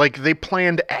me. Like they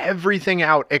planned everything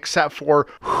out except for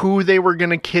who they were going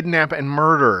to kidnap and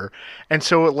murder. And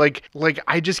so like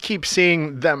I just keep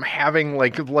seeing them having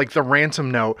like the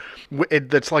ransom note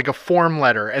that's like a form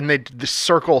letter, and they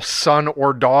circle son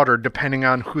or daughter depending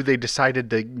on who they decided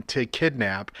to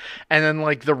kidnap. And then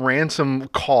like the ransom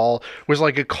call was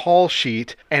like a call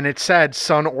sheet, and it said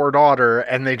son or daughter,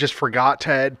 and they just forgot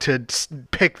to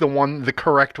pick the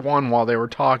correct one while they were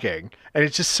talking. And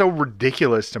it's just so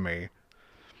ridiculous to me.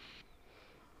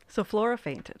 So Flora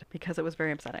fainted because it was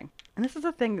very upsetting. And this is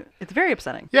a thing, it's very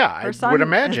upsetting. Yeah, Her I son would has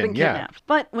imagine, been yeah. kidnapped.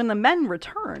 But when the men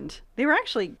returned, they were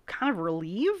actually kind of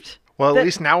relieved. Well, at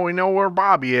least now we know where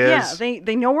Bobby is. Yeah,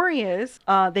 they know where he is.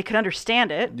 They could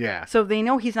understand it. Yeah. So they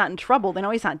know he's not in trouble. They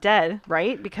know he's not dead,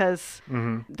 right? Because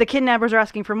the kidnappers are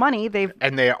asking for money.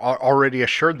 And they already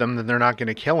assured them that they're not going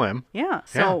to kill him. Yeah.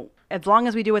 So as long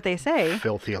as we do what they say.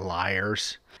 Filthy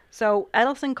liars. So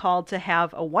Edelson called to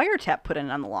have a wiretap put in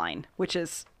on the line, which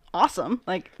is awesome.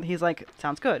 Like, he's like,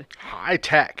 sounds good. High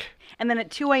tech. And then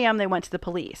at 2 a.m. they went to the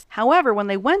police. However, when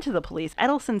they went to the police,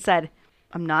 Edelson said,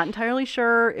 I'm not entirely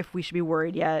sure if we should be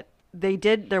worried yet.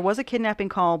 There was a kidnapping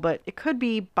call, but it could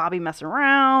be Bobby messing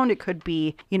around. It could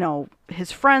be,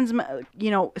 his friends,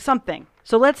 something.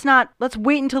 So let's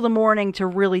wait until the morning to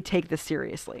really take this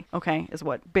seriously. Okay, is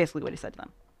basically what he said to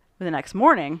them. The next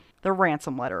morning, the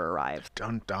ransom letter arrived.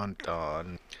 Dun, dun,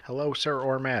 dun. Hello, sir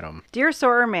or madam. Dear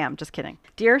sir or ma'am, just kidding.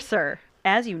 Dear sir,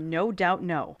 as you no doubt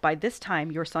know, by this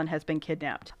time your son has been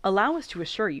kidnapped. Allow us to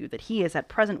assure you that he is at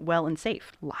present well and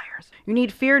safe. Liars. You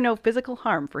need fear no physical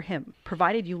harm for him,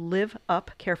 provided you live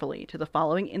up carefully to the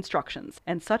following instructions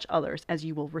and such others as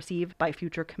you will receive by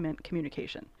future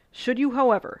communication. Should you,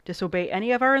 however, disobey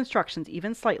any of our instructions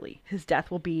even slightly, his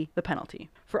death will be the penalty.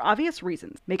 For obvious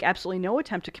reasons, make absolutely no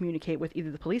attempt to communicate with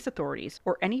either the police authorities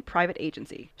or any private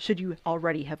agency. Should you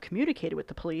already have communicated with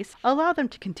the police, allow them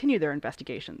to continue their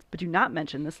investigations, but do not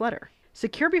mention this letter.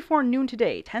 Secure before noon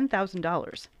today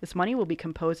 $10,000. This money will be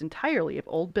composed entirely of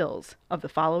old bills of the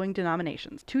following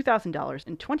denominations: $2,000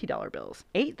 in $20 bills,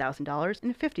 $8,000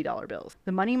 in $50 bills.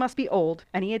 The money must be old.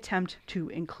 Any attempt to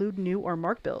include new or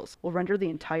marked bills will render the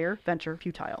entire venture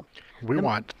futile. We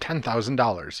want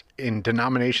 $10,000 in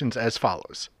denominations as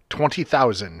follows: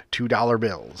 20,000 $2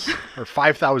 bills or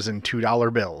 5,000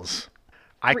 $2 bills.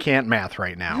 I can't math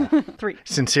right now. 3.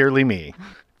 Sincerely me.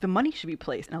 The money should be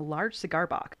placed in a large cigar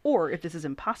box, or if this is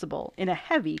impossible, in a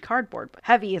heavy cardboard,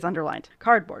 heavy is underlined,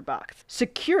 cardboard box.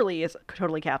 Securely is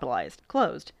totally capitalized,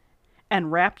 closed,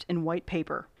 and wrapped in white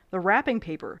paper. The wrapping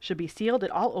paper should be sealed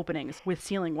at all openings with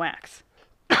sealing wax.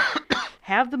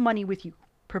 Have the money with you,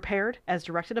 prepared as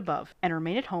directed above, and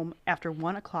remain at home after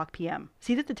 1:00 p.m.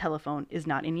 See that the telephone is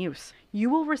not in use. You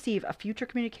will receive a future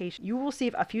communication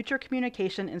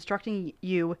instructing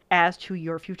you as to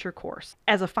your future course.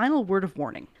 As a final word of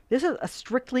warning, this is a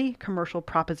strictly commercial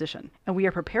proposition, and we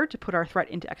are prepared to put our threat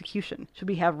into execution should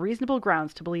we have reasonable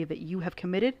grounds to believe that you have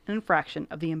committed an infraction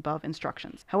of the above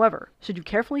instructions. However, should you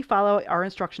carefully follow our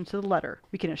instructions to the letter,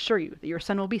 we can assure you that your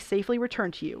son will be safely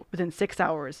returned to you within 6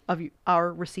 hours of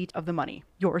our receipt of the money.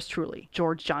 Yours truly,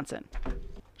 George Johnson.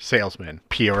 Salesman,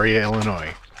 Peoria,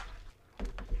 Illinois.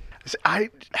 I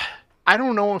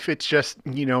don't know if it's just,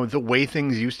 the way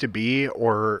things used to be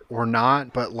or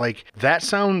not, but like that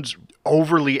sounds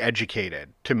overly educated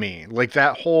to me. Like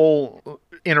that whole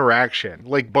interaction,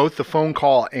 like both the phone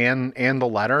call and the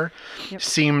letter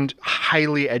seemed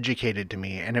highly educated to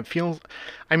me. And it feels,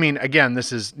 again,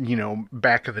 this is,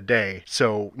 back of the day.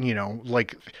 So,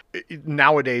 like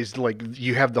nowadays, like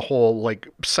you have the whole like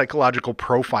psychological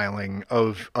profiling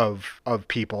of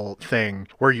people thing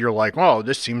where you're like, oh,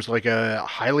 this seems like a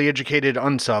highly educated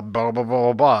unsub, blah, blah,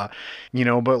 blah, blah,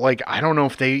 but like, I don't know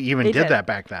if they even did that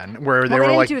back then where they were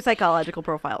didn't like do psychological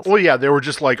profiles. Well, yeah, they were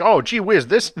just like, oh, gee whiz,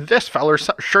 this feller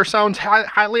sure sounds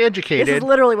highly educated. This is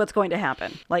literally what's going to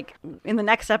happen. Like in the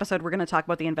next episode, we're going to talk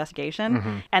about the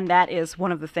investigation. And that is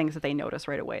one of the things that they notice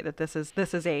right away, that this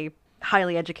is a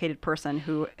highly educated person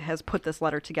who has put this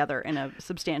letter together in a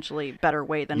substantially better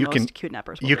way than most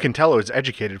kidnappers will You do. can tell it was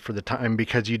educated for the time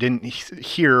because you didn't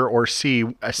hear or see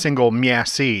a single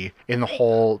merci in the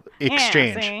whole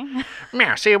exchange. see?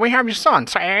 Merci, we have your son,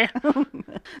 say.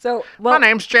 So, My well,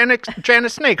 name's Janet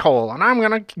Snakehole, and I'm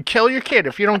going to kill your kid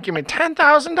if you don't give me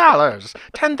 $10,000.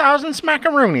 10,000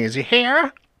 smackaroonies, you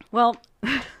hear? well,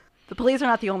 the police are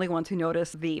not the only ones who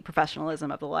notice the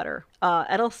professionalism of the letter.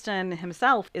 Edelston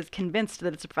himself is convinced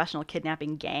that it's a professional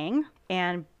kidnapping gang,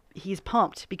 and he's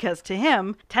pumped because to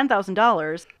him,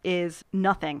 $10,000 is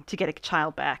nothing to get a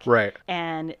child back. Right.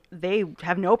 And they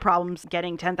have no problems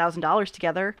getting $10,000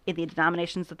 together in the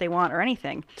denominations that they want or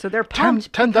anything. So they're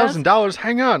pumped. $10,000?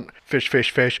 Hang on. Fish,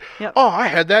 fish, fish. Yep. Oh, I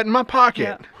had that in my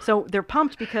pocket. Yeah. So they're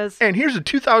pumped because And here's a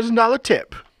 $2,000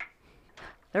 tip.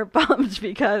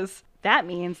 that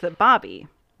means that Bobby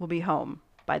will be home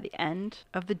by the end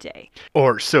of the day.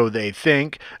 Or so they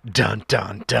think. Dun,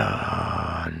 dun,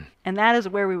 dun. And that is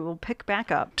where we will pick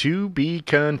back up To be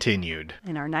continued.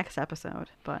 in our next episode.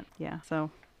 But yeah,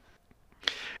 so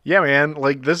Yeah, man.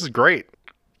 Like, this is great.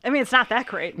 I mean, it's not that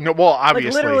great. No, well,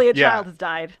 obviously. Like literally a yeah. child has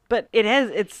died, but it has.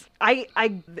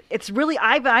 It's really.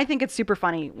 I think it's super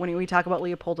funny when we talk about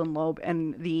Leopold and Loeb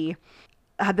and the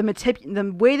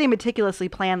way they meticulously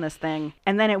plan this thing,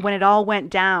 and then when it all went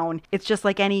down, it's just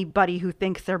like anybody who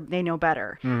thinks they know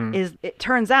better. Is it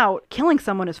turns out killing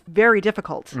someone is very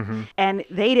difficult, and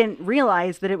they didn't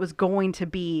realize that it was going to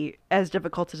be as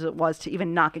difficult as it was to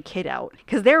even knock a kid out,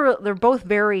 because they're both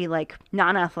very like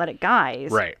non-athletic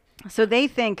guys, Right. So they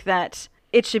think that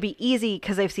it should be easy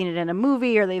because they've seen it in a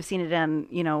movie or they've seen it in,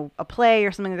 a play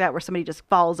or something like that where somebody just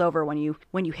falls over when you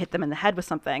hit them in the head with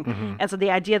something. And so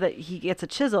the idea that he gets a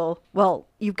chisel, well,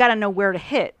 you've got to know where to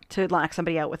hit to knock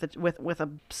somebody out with a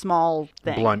small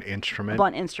thing. Blunt instrument.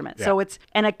 Blunt instrument. Yeah. So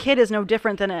and a kid is no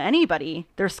different than anybody.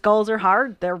 Their skulls are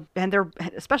hard. They're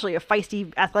especially a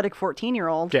feisty, athletic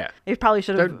 14-year-old. Yeah. They probably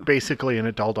should They're have. basically an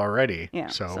adult already. Yeah.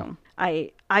 So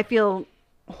I feel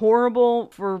horrible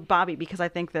for Bobby because I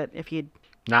think that if he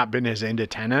not been as into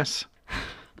tennis.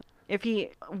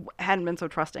 hadn't been so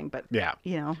trusting, but Yeah.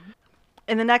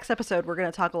 In the next episode, we're going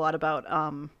to talk a lot about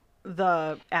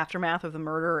the aftermath of the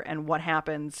murder and what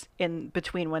happens in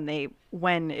between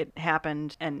when it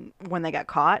happened and when they got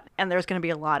caught. And there's going to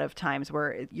be a lot of times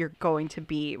where you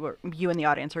and the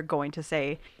audience are going to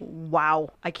say, wow,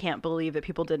 I can't believe that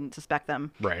people didn't suspect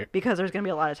them. Right. Because there's going to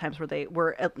be a lot of times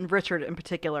where Richard in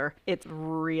particular, it's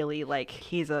really like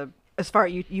he's as far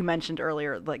you mentioned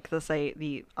earlier, like the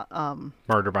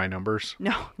Murder by numbers.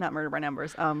 no, not murder by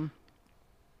numbers.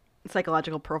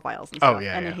 Psychological profiles and stuff. Oh,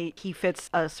 yeah, And yeah. he fits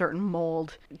a certain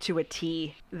mold to a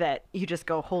T that you just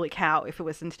go, holy cow, if it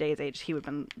was in today's age, he would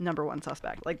have been number one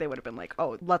suspect. Like, they would have been like,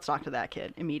 oh, let's talk to that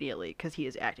kid immediately because he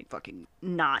is acting fucking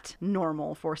not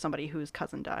normal for somebody whose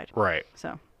cousin died. Right.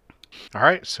 So, All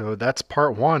right. So that's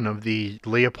part 1 of the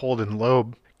Leopold and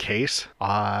Loeb case.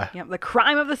 yeah, the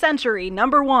crime of the century,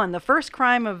 number 1, the first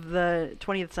crime of the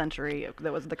 20th century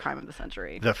that was the crime of the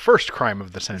century. The first crime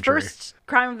of the century. First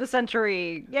crime of the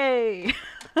century. Yay.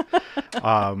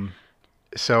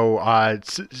 So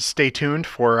stay tuned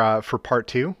for part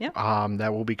 2. Yep.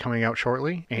 That will be coming out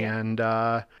shortly. And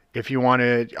if you want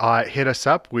to hit us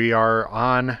up, we are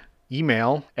on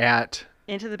email at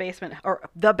Into the Basement, or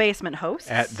The Basement Hosts.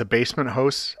 at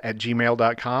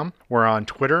thebasementhosts@gmail.com. We're on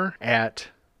Twitter at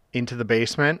Into the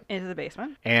Basement, Into the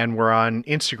Basement. and we're on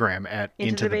Instagram at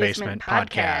Into the Basement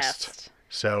Podcast.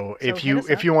 So So if hit us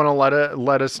up. you want to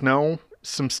let us know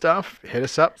some stuff, hit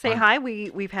us up. Say hi.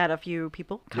 We've had a few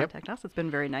people contact us. It's been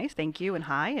very nice. Thank you and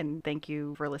hi, and thank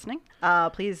you for listening.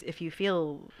 Please, if you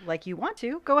feel like you want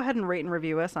to, go ahead and rate and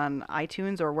review us on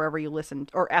iTunes or wherever you listen,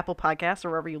 or Apple Podcasts, or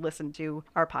wherever you listen to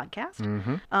our podcast.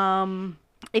 Mm-hmm.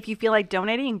 If you feel like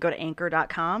donating, you can go to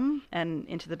anchor.com and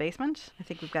Into the Basement. I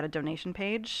think we've got a donation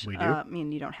page. We do. I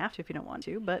mean, you don't have to if you don't want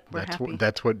to, but we're happy.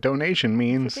 That's what donation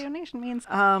means. That's what donation means.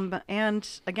 And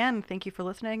again, thank you for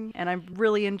listening. And I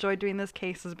really enjoyed doing this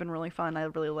case. It's been really fun. I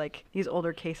really like these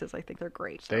older cases. I think they're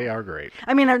great. They are great.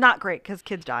 I mean, they're not great because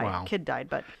kids died. Wow. Kid died,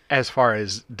 but As far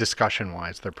as discussion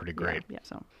wise, they're pretty great. Yeah.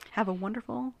 So have a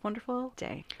wonderful, wonderful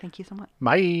day. Thank you so much.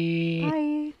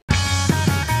 Bye. Bye.